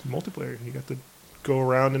was just multiplayer. You got to go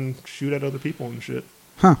around and shoot at other people and shit.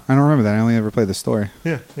 Huh. I don't remember that. I only ever played the story.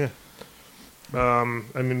 Yeah. I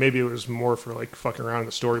mean, maybe it was more for like fucking around in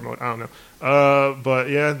the story mode. I don't know. But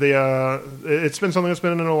yeah, it's been something that's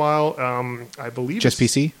been in a while. I believe just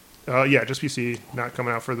PC. Yeah, just PC, not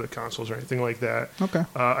coming out for the consoles or anything like that. Okay.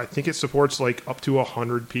 I think it supports like up to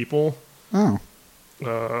 100 people. Oh.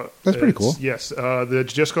 That's pretty cool. Yes. The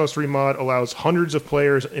Just Cause 3 mod allows hundreds of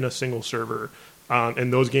players in a single server.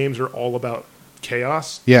 And those games are all about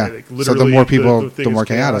chaos. Yeah. Like, so the more people, the more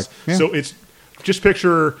chaotic. Yeah. So it's just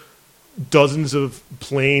picture dozens of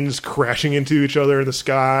planes crashing into each other in the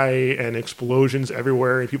sky and explosions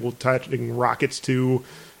everywhere and people attaching rockets to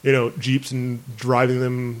jeeps and driving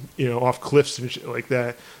them, off cliffs and shit like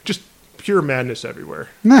that. Just pure madness everywhere.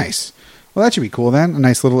 Nice. Well, that should be cool then. A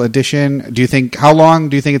nice little addition. How long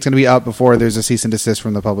do you think it's going to be up before there's a cease and desist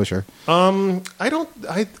from the publisher? I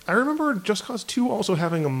remember Just Cause 2 also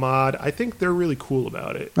having a mod. I think they're really cool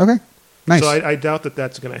about it. Okay. Nice. So I doubt that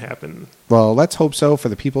that's going to happen. Well, let's hope so for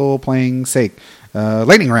the people playing sake.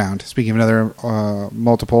 Lightning round. Speaking of another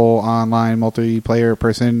multiple online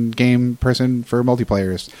multiplayer game person for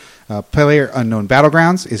multiplayers. Player Unknown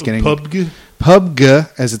Battlegrounds is getting...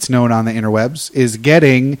 PUBG, as it's known on the interwebs, is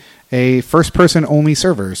getting a first-person only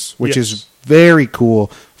servers, which is very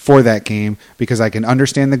cool for that game, because I can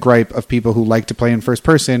understand the gripe of people who like to play in first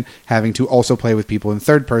person having to also play with people in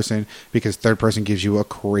third person, because third person gives you a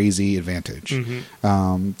crazy advantage.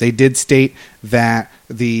 They did state that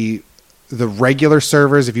the regular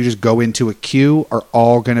servers, if you just go into a queue, are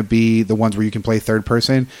all going to be the ones where you can play third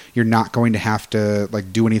person. You're not going to have to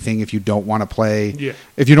do anything if you don't want to play. Yeah.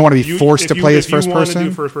 If you don't want to be forced to play as first person. If you want to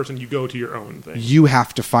do first person, you go to your own thing. You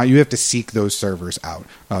have to seek those servers out.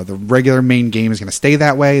 The regular main game is going to stay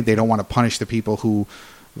that way. They don't want to punish the people who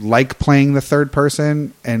like playing the third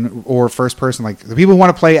person or first person. Like the people who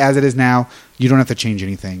want to play as it is now, you don't have to change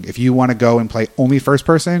anything. If you want to go and play only first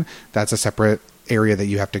person, that's a separate area that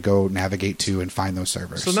you have to go navigate to and find those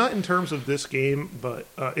servers. So not in terms of this game, but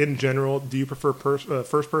in general, do you prefer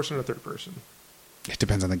first person or third person? It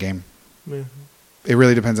depends on the game. Yeah. It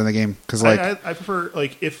really depends on the game. Because I prefer,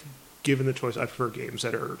 if given the choice, I prefer games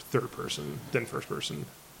that are third person than first person.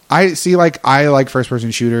 I like first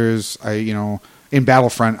person shooters. In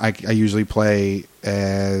Battlefront, I usually play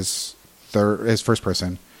as first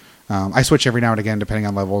person. I switch every now and again depending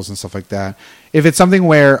on levels and stuff like that. If it's something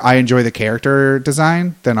where I enjoy the character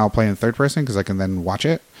design, then I'll play in third person because I can then watch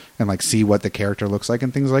it and see what the character looks like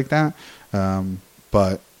and things like that.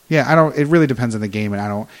 But yeah, it really depends on the game,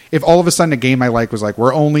 and if all of a sudden a game I like was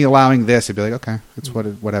we're only allowing this, I'd be like, okay, it's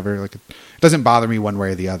whatever. It doesn't bother me one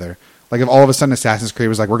way or the other. If all of a sudden Assassin's Creed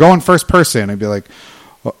was we're going first person, I'd be like,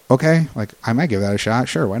 okay, I might give that a shot.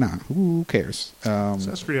 Sure, why not? Who cares?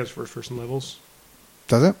 Assassin's Creed has first person levels.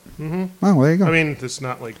 Does it? Mm-hmm. Oh, well, there you go. I mean, it's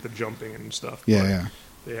not the jumping and stuff. Yeah.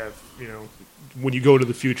 They have, when you go to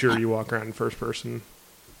the future, you walk around in first person.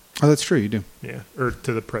 Oh, that's true. You do. Yeah, or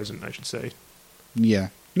to the present, I should say. Yeah.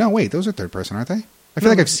 No, wait. Those are third person, aren't they? I feel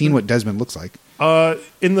like I've seen what Desmond looks like.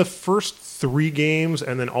 In the first 3 games,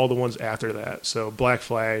 and then all the ones after that. So Black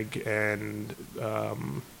Flag and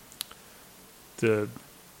the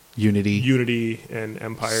Unity and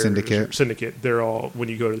Empire Syndicate. They're all, when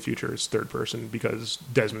you go to the future, it's third person because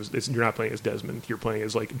you're not playing as Desmond. You're playing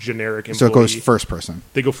as generic employee. So it goes first person.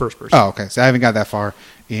 They go first person. Oh, okay. So I haven't got that far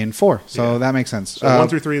in 4. So that makes sense. So 1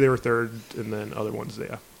 through 3 they were third, and then other ones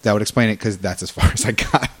that would explain it, because that's as far as I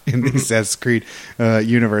got in the Assassin's Creed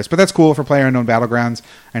universe. But that's cool for PlayerUnknown Battlegrounds.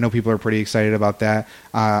 I know people are pretty excited about that.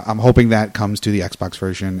 I'm hoping that comes to the Xbox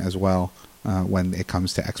version as well. When it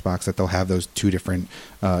comes to Xbox, that they'll have those 2 different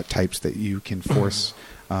types that you can force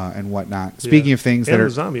and whatnot. Speaking of things and the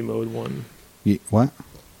zombie mode one. What?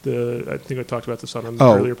 I think I talked about this on an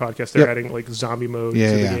earlier podcast. They're adding zombie mode to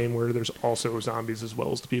the game where there's also zombies as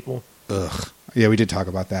well as the people. Ugh. Yeah, we did talk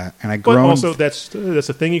about that, and But also, that's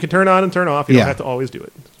a thing you can turn on and turn off. You don't have to always do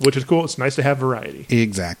it, which is cool. It's nice to have variety.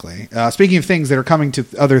 Exactly. Speaking of things that are coming to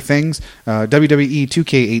other things, WWE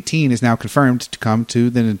 2K18 is now confirmed to come to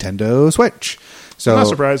the Nintendo Switch. So I'm not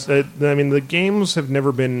surprised. The games have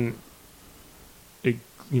never been,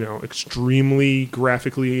 extremely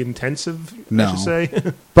graphically intensive. No. I should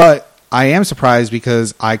say, but I am surprised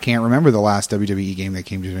because I can't remember the last WWE game that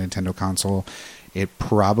came to a Nintendo console. It's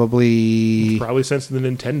probably since the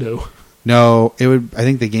Nintendo. No, it would. I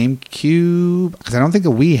think the GameCube, because I don't think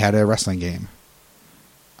the Wii had a wrestling game.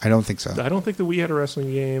 I don't think so. I don't think the Wii had a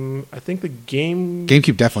wrestling game. I think the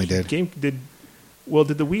GameCube definitely did. Well,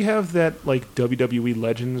 did the Wii have that WWE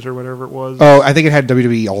Legends or whatever it was? Oh, I think it had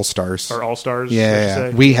WWE All Stars or All Stars. Yeah.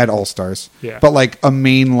 We had All Stars. Yeah, but a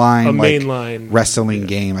mainline wrestling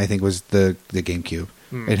game, I think, was the GameCube.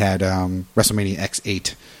 It had WrestleMania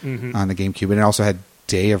X8 on the GameCube, and it also had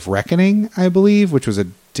Day of Reckoning, I believe, which was a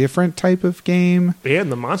different type of game.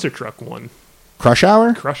 And the Monster Truck one. Crush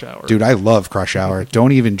Hour? Crush Hour. Dude, I love Crush Hour.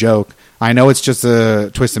 Don't even joke. I know it's just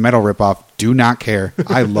a Twisted Metal ripoff. Do not care.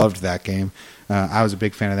 I loved that game. I was a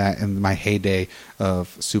big fan of that in my heyday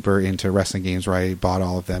of super into wrestling games, where I bought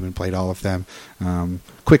all of them and played all of them.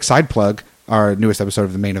 Quick side plug, our newest episode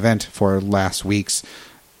of the main event for last week's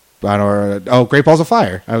Great Balls of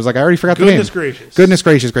Fire. I was I already forgot the name. Goodness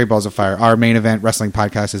gracious, Great Balls of Fire. Our main event wrestling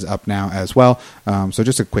podcast is up now as well. So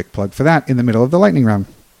just a quick plug for that in the middle of the lightning round.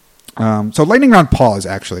 So lightning round pause,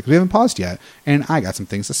 actually, because we haven't paused yet. And I got some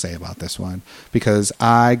things to say about this one because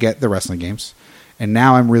I get the wrestling games. And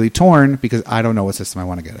now I'm really torn because I don't know what system I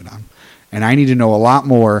want to get it on. And I need to know a lot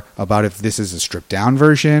more about if this is a stripped down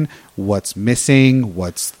version, what's missing,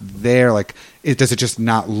 what's there. Like, does it just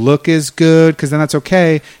not look as good? Because then that's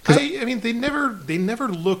okay. I mean, they never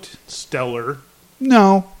looked stellar.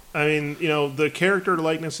 No. I mean, the character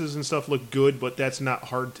likenesses and stuff look good, but that's not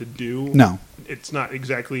hard to do. No. It's not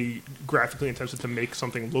exactly graphically intensive to make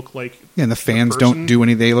something look like yeah, and the fans don't do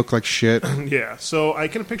any. They look like shit. Yeah, so I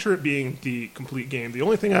can picture it being the complete game. The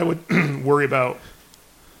only thing I would worry about,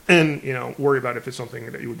 and worry about if it's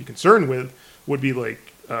something that you would be concerned with, would be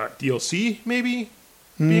like DLC maybe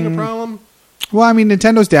being a problem. Well, I mean,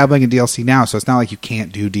 Nintendo's dabbling in DLC now, so it's not like you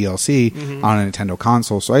can't do DLC on a Nintendo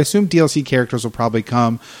console. So I assume DLC characters will probably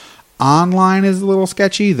come. Online is a little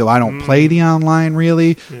sketchy, though I don't play the online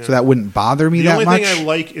really, so that wouldn't bother me that much. The only thing I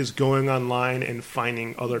like is going online and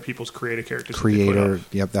finding other people's creative characters.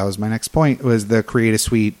 Yep, that was my next point, was the Creative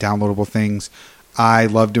Suite downloadable things. I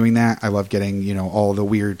love doing that. I love getting, all the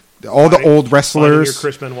weird... All the old wrestlers. Finding your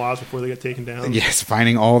Chris Benoits before they get taken down. Yes,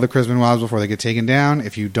 finding all the Chris Benoits before they get taken down.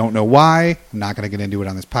 If you don't know why, I'm not going to get into it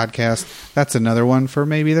on this podcast. That's another one for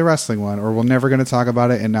maybe the wrestling one, or we're never going to talk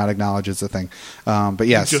about it and not acknowledge it's a thing. But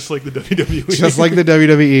yes. Just like the WWE. Just like the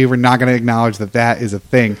WWE, we're not going to acknowledge that is a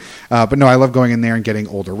thing. But no, I love going in there and getting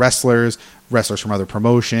older wrestlers from other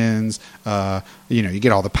promotions. You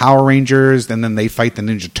get all the Power Rangers, and then they fight the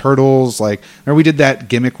Ninja Turtles. Like, remember we did that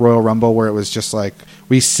gimmick Royal Rumble where it was just like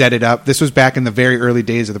we set it up. This was back in the very early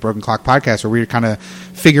days of the Broken Clock podcast, where we were kind of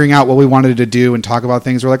figuring out what we wanted to do and talk about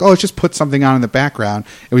things. We're like, let's just put something on in the background,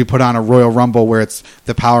 and we put on a Royal Rumble where it's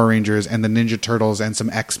the Power Rangers and the Ninja Turtles and some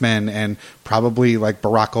X-Men and probably like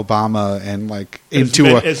Barack Obama and like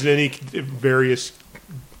as many various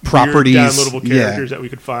properties, downloadable characters that we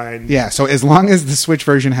could find. Yeah, so as long as the Switch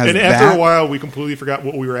version has and that. After a while, we completely forgot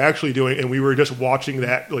what we were actually doing, and we were just watching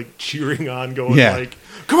that, like, cheering on, going like,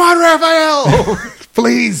 come on, Raphael!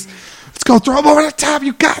 Please! Let's go throw him over the top.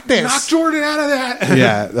 You got this. Knock Jordan out of that.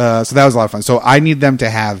 Yeah, so that was a lot of fun. So I need them to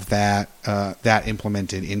have that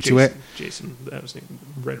implemented into it. Jason, that was named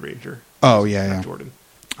Red Ranger. Oh, yeah. Jordan.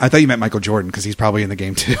 I thought you meant Michael Jordan, because he's probably in the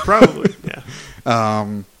game, too. Probably,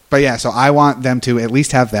 yeah. But yeah, so I want them to at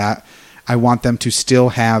least have that. I want them to still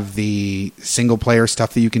have the single player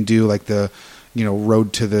stuff that you can do, like the,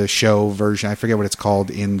 Road to the Show version. I forget what it's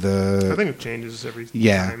called in the... I think it changes every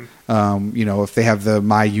time. If they have the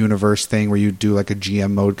My Universe thing where you do like a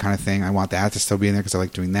GM mode kind of thing, I want that to still be in there because I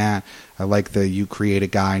like doing that. I like the you create a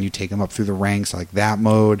guy and you take him up through the ranks. I like that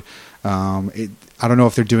mode. I don't know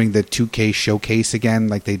if they're doing the 2K showcase again.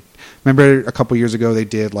 Like remember a couple years ago they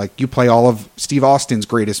did like you play all of Steve Austin's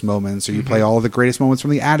greatest moments, or you play all of the greatest moments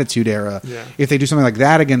from the Attitude Era. Yeah. If they do something like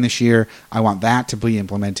that again this year, I want that to be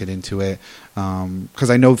implemented into it. Because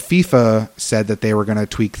I know FIFA said that they were going to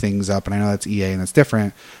tweak things up, and I know that's EA and that's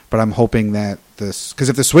different. But I'm hoping that because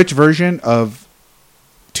if the Switch version of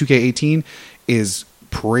 2K18 is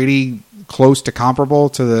pretty close to comparable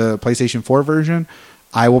to the PlayStation 4 version,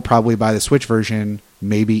 I will probably buy the Switch version,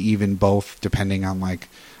 maybe even both, depending on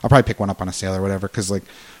I'll probably pick one up on a sale or whatever. Because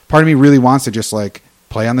part of me really wants to just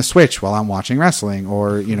play on the Switch while I'm watching wrestling,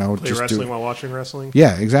 or play just wrestling while watching wrestling.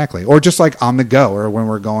 Yeah, exactly. Or just on the go, or when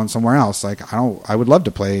we're going somewhere else. I would love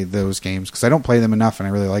to play those games because I don't play them enough, and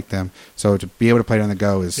I really like them. So to be able to play it on the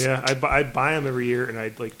go is I'd buy them every year, and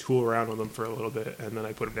I'd tool around with them for a little bit, and then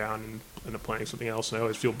I put them down and end up playing something else. And I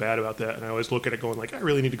always feel bad about that, and I always look at it going I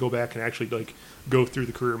really need to go back and actually go through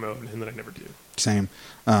the career mode, and then I never do. Same,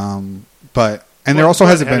 but. And there also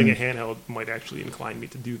hasn't been... Having a handheld might actually incline me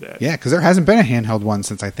to do that. Yeah, because there hasn't been a handheld one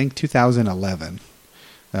since, I think, 2011.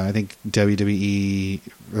 I think WWE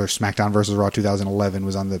or SmackDown vs. Raw 2011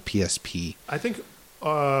 was on the PSP. I think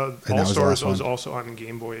All-Stars was also on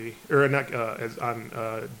Game Boy... Or not...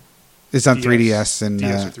 on... it's on DS, 3DS and...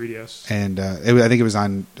 DS or 3DS. And I think it was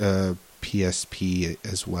on PSP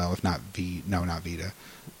as well, if not not Vita.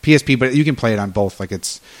 PSP, but you can play it on both.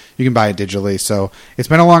 You can buy it digitally. So it's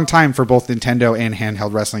been a long time for both Nintendo and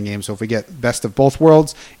handheld wrestling games. So if we get best of both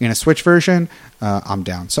worlds in a Switch version, I'm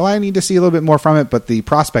down. So I need to see a little bit more from it, but the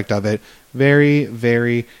prospect of it, very,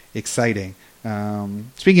 very exciting.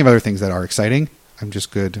 Speaking of other things that are exciting, I'm just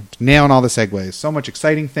good. Nailing all the segues. So much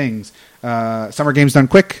exciting things. Summer Games Done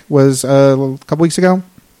Quick was a couple weeks ago.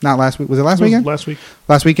 Not last week. Was it last weekend? Last week.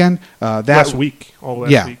 Last weekend. Last week.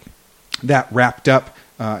 Week. That wrapped up.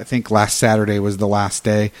 I think last Saturday was the last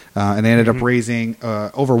day, and they ended up raising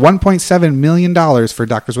over $1.7 million for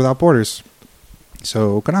Doctors Without Borders.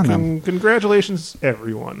 So good on them. Congratulations,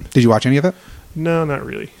 everyone. Did you watch any of it? No, not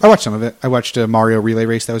really. I watched some of it. I watched a Mario Relay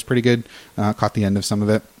Race. That was pretty good. Caught the end of some of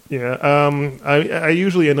it. Yeah. I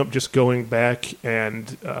usually end up just going back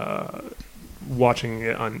and watching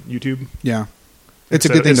it on YouTube. Yeah. It's a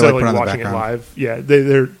good thing to put on the background. Watching it live. Yeah,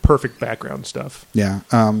 they're perfect background stuff. Yeah.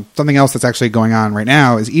 Something else that's actually going on right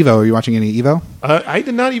now is Evo. Are you watching any Evo? I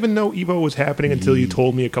did not even know Evo was happening until you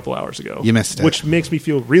told me a couple hours ago. You missed it. Which makes me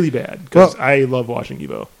feel really bad because I love watching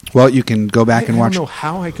Evo. Well, you can go back and watch. I don't know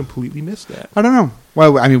how I completely missed that. I don't know.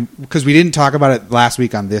 Well, I mean, because we didn't talk about it last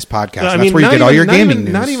week on this podcast. I That's mean, where you get all your gaming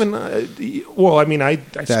news. Not even. Well, I mean, I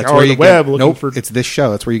That's scour where the you web get, looking for. It's this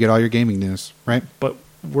show. That's where you get all your gaming news, right? But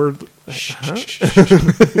we're.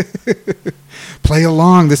 Play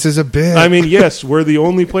along. This is a bit. I mean, yes, we're the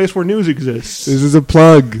only place where news exists. This is a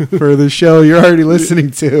plug for the show you're already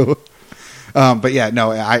listening to. But yeah,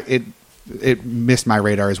 no, it missed my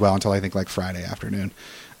radar as well until I think like Friday afternoon,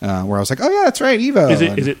 where I was like, oh yeah, that's right, Evo.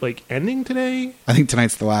 Is it like ending today? I think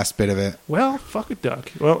tonight's the last bit of it. Well, fuck a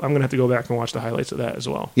duck. Well, I'm gonna have to go back and watch the highlights of that as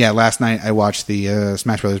well. Yeah, last night I watched the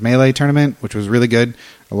Smash Brothers Melee tournament, which was really good.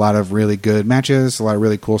 A lot of really good matches, a lot of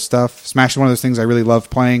really cool stuff. Smash is one of those things I really love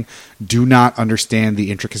playing. Do not understand the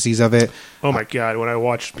intricacies of it. Oh my god, when I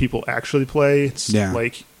watch people actually play, it's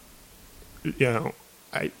like,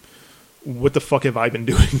 what the fuck have I been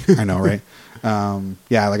doing? I know, right?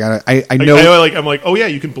 Yeah, like I know. I'm like, oh yeah,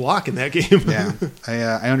 you can block in that game. Yeah,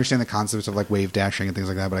 I understand the concepts of like wave dashing and things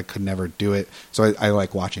like that, but I could never do it. So I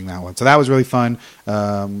like watching that one. So that was really fun.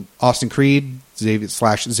 Austin Creed,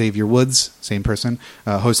 Xavier Woods, same person,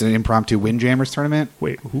 hosted an impromptu Windjammers tournament.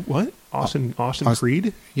 Wait, who? What? Austin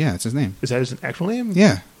Creed? Yeah, it's his name. Is that his actual name?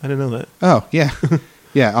 Yeah, I didn't know that. Oh yeah.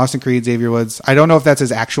 Yeah, Austin Creed, Xavier Woods. I don't know if that's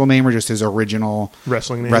his actual name or just his original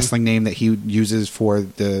wrestling name that he uses for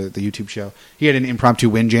the YouTube show. He had an impromptu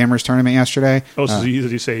Windjammers tournament yesterday. Oh, so did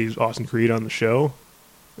you say he's Austin Creed on the show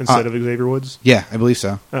instead of Xavier Woods? Yeah, I believe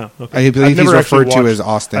so. Oh, okay. I believe he's referred to as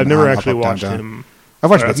Austin. I've never actually watched him. I've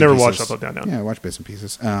watched I've never watched Up, Down, Down. Yeah, I watched bits and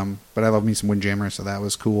pieces. But I love me some Windjammers, so that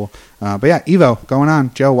was cool. But yeah, Evo going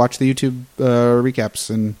on. Joe, watch the YouTube recaps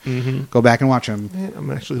and go back and watch them. Man, I'm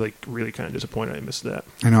actually like really kind of disappointed I missed that.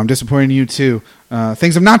 I know, I'm disappointed in you too.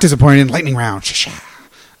 Things I'm not disappointed in. Lightning round.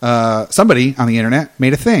 Somebody on the internet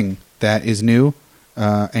made a thing that is new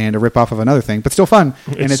and a ripoff of another thing, but still fun.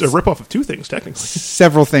 It's a ripoff of two things, technically.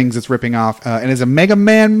 Several things it's ripping off, and it's a Mega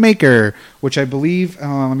Man Maker, which I believe,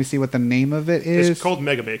 let me see what the name of it is. It's called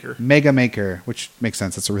Mega Maker. Mega Maker, which makes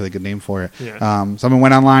sense. That's a really good name for it. Yeah. Someone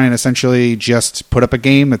went online and essentially just put up a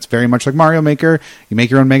game that's very much like Mario Maker. You make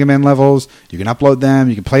your own Mega Man levels. You can upload them.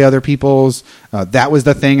 You can play other people's. That was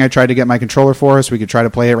the thing I tried to get my controller for, so we could try to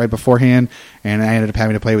play it right beforehand, and I ended up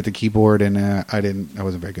having to play with the keyboard, and I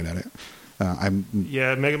wasn't very good at it.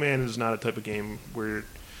 Mega Man is not a type of game where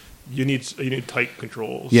you need tight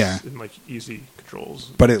controls. Yeah. And like easy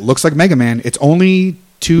controls. But it looks like Mega Man. It's only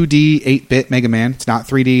 2D 8-bit Mega Man. It's not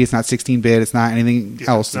 3D. It's not 16-bit. It's not anything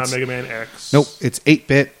else. It's not Mega Man X. Nope. It's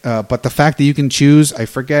 8-bit. But the fact that you can choose, I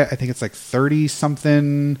forget. I think it's like 30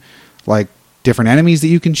 something like different enemies that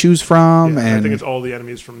you can choose from. Yeah, and I think it's all the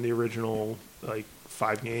enemies from the original like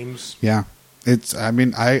 5 games. Yeah.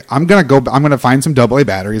 I'm gonna find some AA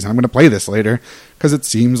batteries and I'm gonna play this later because it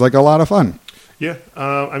seems like a lot of fun. Yeah,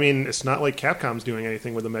 I mean, it's not like Capcom's doing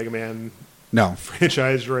anything with the Mega Man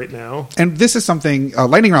franchise right now. And this is something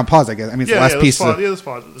Lightning Round pause, I guess. I mean, it's the last piece. Let's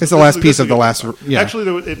pause. It's the last piece of the last. Yeah.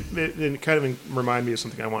 Actually, it kind of reminded me of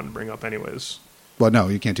something I wanted to bring up, anyways. Well, no,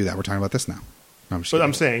 you can't do that. We're talking about this now. No,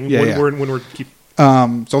 I'm saying when we're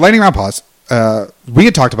so Lightning Round pause. We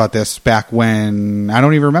had talked about this back when I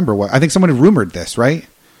don't even remember what. I think someone had rumored this, right?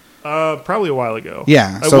 Probably a while ago.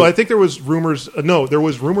 Yeah. Well, I think there was rumors. There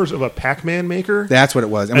was rumors of a Pac-Man maker. That's what it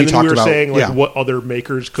was. And we then talked we were about saying what other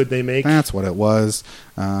makers could they make. That's what it was.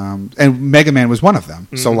 And Mega Man was one of them.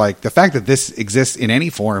 Mm-hmm. So like the fact that this exists in any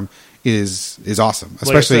form is awesome,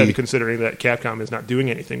 especially like I said, considering that Capcom is not doing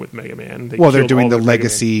anything with Mega Man. They're doing the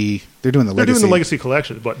legacy. They're doing the legacy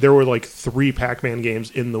collection, but there were like 3 Pac-Man games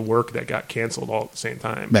in the work that got canceled all at the same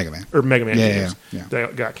time. Mega Man games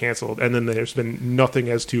that got canceled, and then there's been nothing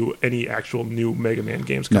as to any actual new Mega Man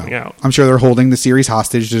games coming out. I'm sure they're holding the series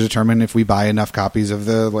hostage to determine if we buy enough copies of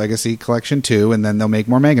the legacy collection too, and then they'll make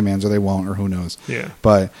more Mega Mans, or they won't, or who knows. Yeah,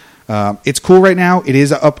 but. It's cool right now. It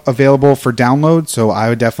is available for download, so I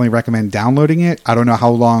would definitely recommend downloading it. I don't know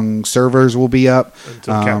how long servers will be up.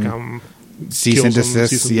 Until Capcom cease and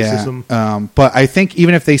desist. But I think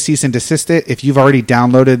even if they cease and desist it, if you've already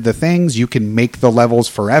downloaded the things, you can make the levels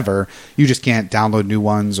forever. You just can't download new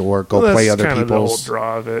ones or go play other people's. That's kind of the whole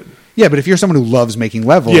draw of it. Yeah, but if you're someone who loves making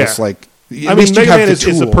levels, like I mean, Mega Man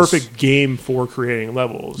is the perfect game for creating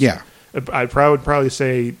levels. Yeah. I would probably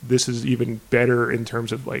say this is even better in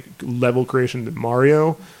terms of like level creation than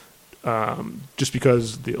Mario, just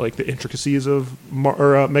because the intricacies of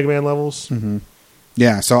Mega Man levels. Mm-hmm.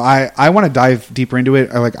 Yeah, so I want to dive deeper into it.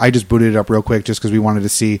 I just booted it up real quick just because we wanted to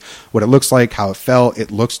see what it looks like, how it felt.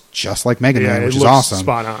 It looks just like Mega Man, which is awesome.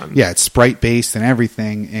 Spot on. Yeah, it's sprite based and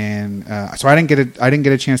everything. And so I didn't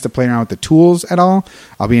get a chance to play around with the tools at all.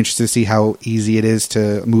 I'll be interested to see how easy it is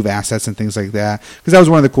to move assets and things like that. Because that was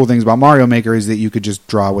one of the cool things about Mario Maker is that you could just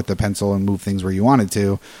draw with the pencil and move things where you wanted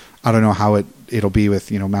to. I don't know how it'll be with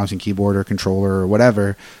mouse and keyboard or controller or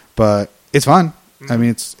whatever, but it's fun. I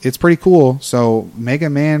mean, it's pretty cool. So Mega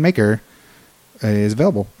Man Maker is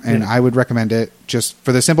available, and I would recommend it just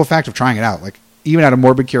for the simple fact of trying it out. Like, even out of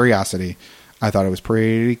morbid curiosity, I thought it was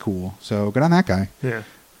pretty cool. So good on that guy. Yeah.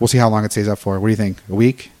 We'll see how long it stays up for. What do you think? A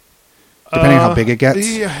week? Depending on how big it gets?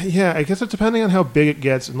 Yeah, I guess it's depending on how big it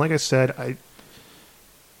gets. And like I said,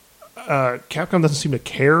 Capcom doesn't seem to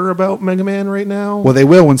care about Mega Man right now. Well, they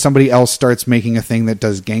will when somebody else starts making a thing that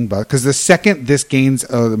does gangbusters. Because the second this gains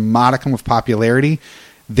a modicum of popularity,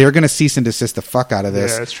 they're going to cease and desist the fuck out of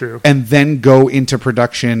this. Yeah, that's true. And then go into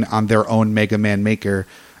production on their own Mega Man Maker,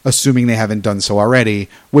 assuming they haven't done so already,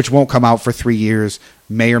 which won't come out for 3 years,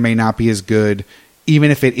 may or may not be as good.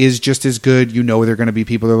 Even if it is just as good, they're going to be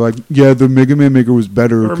people that are like, yeah, the Mega Man Maker was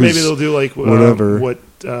better. Or maybe they'll do like whatever. What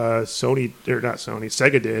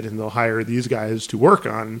Sega did, and they'll hire these guys to work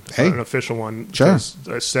on an official one. Sure.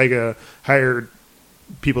 Sega hired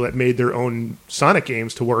people that made their own Sonic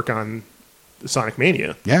games to work on Sonic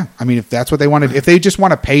Mania. Yeah, I mean, if that's what they wanted, if they just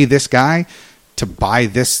want to pay this guy to buy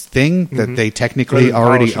this thing that they technically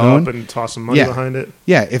already own and toss some money behind it.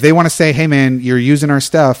 Yeah, if they want to say, hey man, you're using our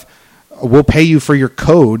stuff, we'll pay you for your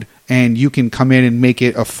code, and you can come in and make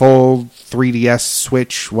it a full 3DS,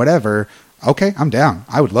 Switch, whatever. Okay, I'm down.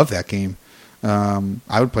 I would love that game.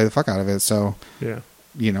 I would play the fuck out of it. So, yeah,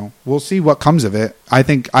 we'll see what comes of it. I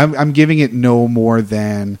think I'm giving it no more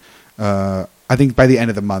than I think by the end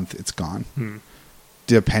of the month it's gone,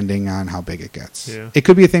 depending on how big it gets. Yeah. It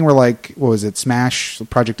could be a thing where what was it? Smash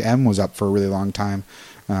Project M was up for a really long time.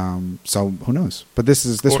 So who knows? But this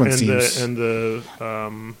one seems the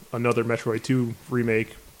another Metroid 2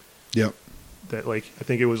 remake. Yep. That I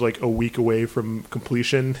think it was a week away from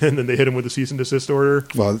completion, and then they hit him with a cease and desist order.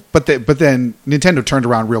 Well, but then Nintendo turned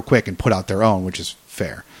around real quick and put out their own, which is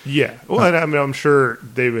fair. Yeah, well, I mean, I'm sure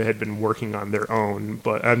they had been working on their own,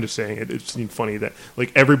 but I'm just saying it seemed funny that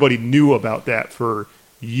everybody knew about that for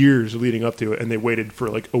years leading up to it, and they waited for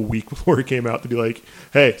a week before it came out to be like,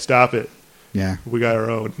 "Hey, stop it." Yeah, we got our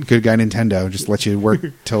own. Good guy Nintendo just let you work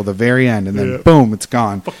till the very end, and then boom, it's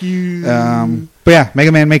gone. Fuck you. But yeah,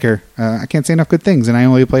 Mega Man Maker. I can't say enough good things, and I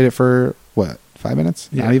only played it for 5 minutes?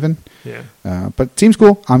 Yeah. Not even. Yeah. But it seems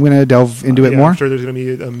cool. I'm going to delve into it more. I'm sure there's going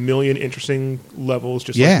to be a million interesting levels,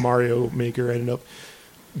 just like Mario Maker ended up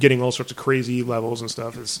getting all sorts of crazy levels and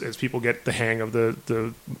stuff as people get the hang of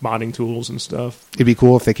the modding tools and stuff. It'd be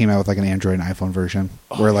cool if they came out with an Android and iPhone version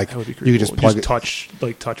where that would be you could just plug it, touch,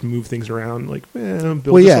 move things around, build this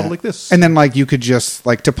level like this, and then you could just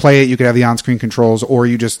to play it. You could have the on-screen controls, or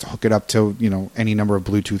you just hook it up to any number of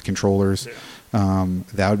Bluetooth controllers. Yeah.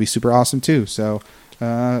 That would be super awesome too. So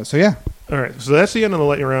yeah. All right, so that's the end of the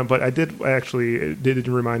lightning round. But it did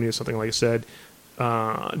remind me of something. Like I said,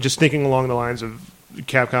 just thinking along the lines of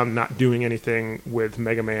Capcom not doing anything with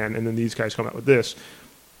Mega Man, and then these guys come out with this.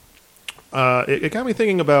 It got me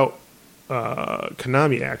thinking about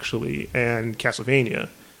Konami actually and Castlevania,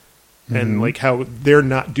 and how they're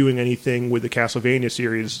not doing anything with the Castlevania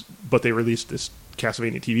series, but they released this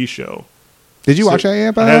Castlevania TV show. Did you watch that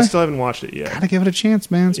yet? I still haven't watched it yet. Gotta give it a chance,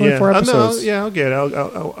 man. It's only 4 episodes. I'll get it.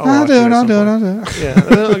 I'll watch it. I'll do it. Yeah,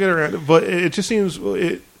 I'll get around. But it just seems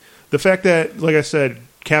the fact that, like I said,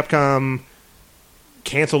 Capcom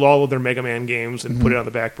canceled all of their Mega Man games and put it on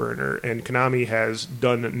the back burner, and Konami has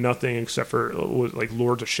done nothing except for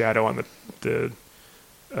Lords of Shadow on the.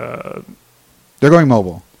 They're going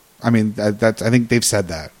mobile. I mean, I think they've said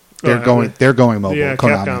that. They're going mobile. Yeah,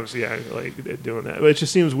 Konami. Capcom's doing that. But it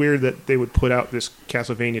just seems weird that they would put out this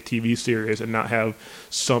Castlevania TV series and not have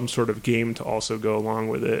some sort of game to also go along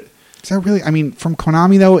with it. Is that really? I mean, from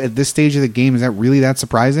Konami though, at this stage of the game, is that really that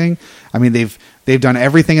surprising? I mean, they've done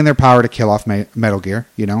everything in their power to kill off Metal Gear.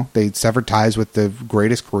 They severed ties with the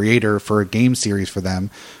greatest creator for a game series for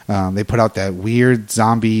them. They put out that weird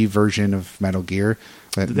zombie version of Metal Gear.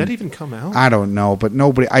 Did that even come out? I don't know, but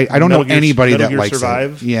nobody. I don't know anybody that likes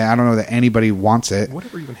it. Yeah, I don't know that anybody wants it.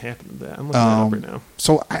 Whatever even happened to that? I'm looking that up right now.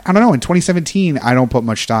 So I don't know. In 2017, I don't put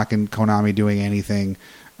much stock in Konami doing anything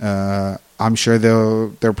I'm sure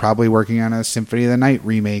they're probably working on a Symphony of the Night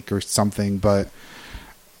remake or something, but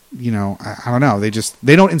I don't know.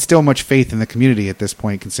 They don't instill much faith in the community at this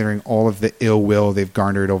point, considering all of the ill will they've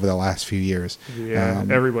garnered over the last few years. Yeah,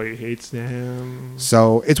 everybody hates them.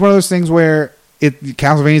 So it's one of those things where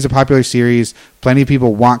Castlevania is a popular series. Plenty of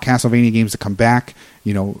people want Castlevania games to come back.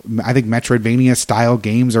 I think Metroidvania style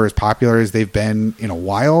games are as popular as they've been in a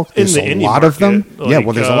while. There's a lot of them.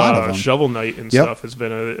 There's a lot of them. Shovel Knight and stuff has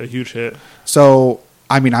been a huge hit. So,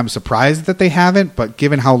 I'm surprised that they haven't, but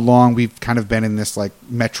given how long we've kind of been in this like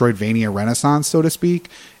Metroidvania renaissance, so to speak,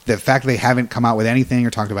 the fact they haven't come out with anything or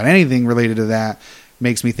talked about anything related to that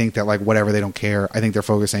makes me think that like whatever, they don't care. I think they're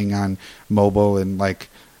focusing on mobile and like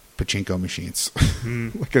pachinko machines.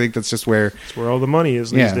 I think that's just where all the money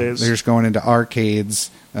is these days. They're just going into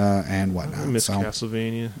arcades and whatnot. I miss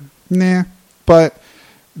Castlevania. Nah, but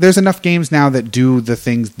there's enough games now that do the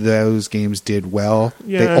things those games did well.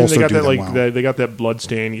 Yeah, they also got do that them well. They got that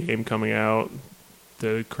Bloodstained game coming out,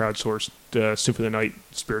 the crowdsourced Symphony of the Night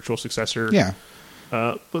spiritual successor. Yeah,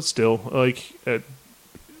 but still, Symphony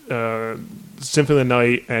of the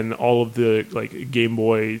Night and all of the like Game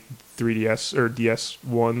Boy 3DS or DS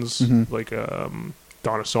ones, like Dawn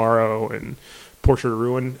of Sorrow and Portrait of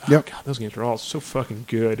Ruin. Yep. Oh, God, those games are all so fucking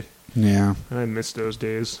good. Yeah. I miss those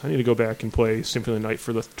days. I need to go back and play Symphony of the Night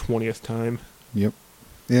for the 20th time. Yep.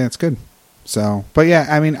 Yeah, it's good. So, but yeah,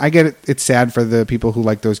 I get it. It's sad for the people who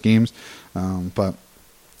like those games, but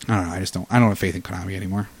I don't know. I don't have faith in Konami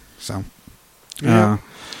anymore. So, yeah.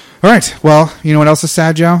 All right. Well, you know what else is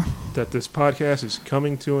sad, Joe? That this podcast is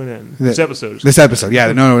coming to an end. This episode.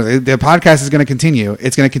 Yeah. No, the podcast is going to continue.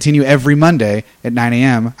 It's going to continue every Monday at 9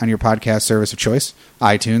 a.m. on your podcast service of choice,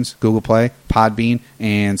 iTunes, Google Play, Podbean,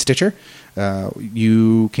 and Stitcher.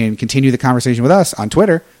 You can continue the conversation with us on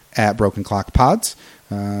Twitter at Broken Clock Pods.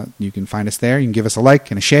 You can find us there. You can give us a like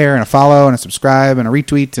and a share and a follow and a subscribe and a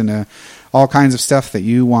retweet and all kinds of stuff that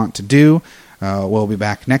you want to do. We'll be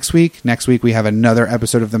back next week. Next week we have another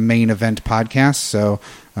episode of the Main Event podcast. So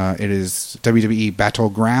it is WWE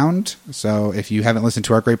Battleground. So if you haven't listened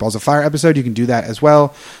to our Great Balls of Fire episode, you can do that as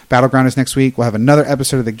well. Battleground is next week. We'll have another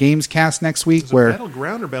episode of the Gamescast next week. Is it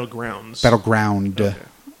Battleground or Battlegrounds? Battleground.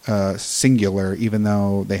 Okay. Singular, even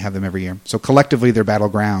though they have them every year. So collectively they're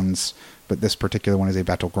Battlegrounds, but this particular one is a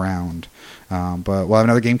Battleground. But we'll have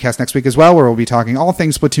another Gamecast next week as well, where we'll be talking all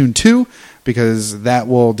things Splatoon 2, because that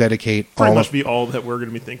will dedicate pretty much be all that we're going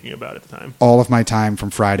to be thinking about at the time. All of my time from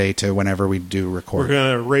Friday to whenever we do record. We're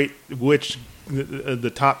going to rate which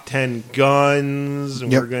the top 10 guns.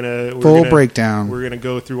 And yep. We're going full breakdown. We're going to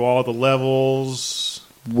go through all the levels.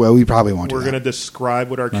 Well, we probably won't. We're going to describe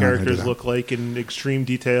what our characters look like in extreme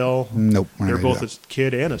detail. Nope. They're both a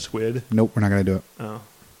kid and a squid. Nope, we're not going to do it. Oh.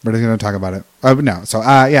 We're just going to talk about it. No. So,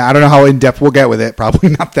 yeah, I don't know how in-depth we'll get with it. Probably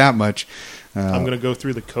not that much. I'm going to go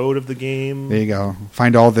through the code of the game. There you go.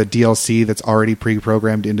 Find all the DLC that's already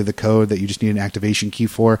pre-programmed into the code that you just need an activation key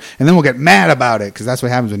for. And then we'll get mad about it, because that's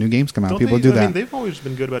what happens when new games come out. People do that. I mean, they've always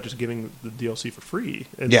been good about just giving the DLC for free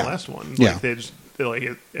in the last one. They just,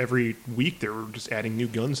 every week they were just adding new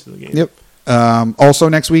guns to the game. Yep. Also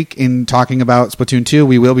next week, in talking about Splatoon 2,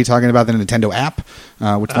 we will be talking about the Nintendo app,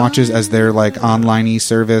 which launches as their online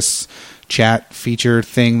service chat feature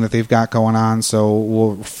thing that they've got going on. So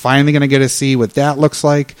we're finally going to get to see what that looks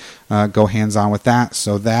like, go hands-on with that.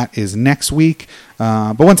 So that is next week.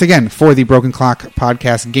 But once again, for the Broken Clock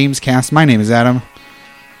Podcast Gamescast, my name is Adam.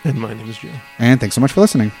 And my name is Joe. And thanks so much for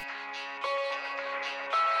listening.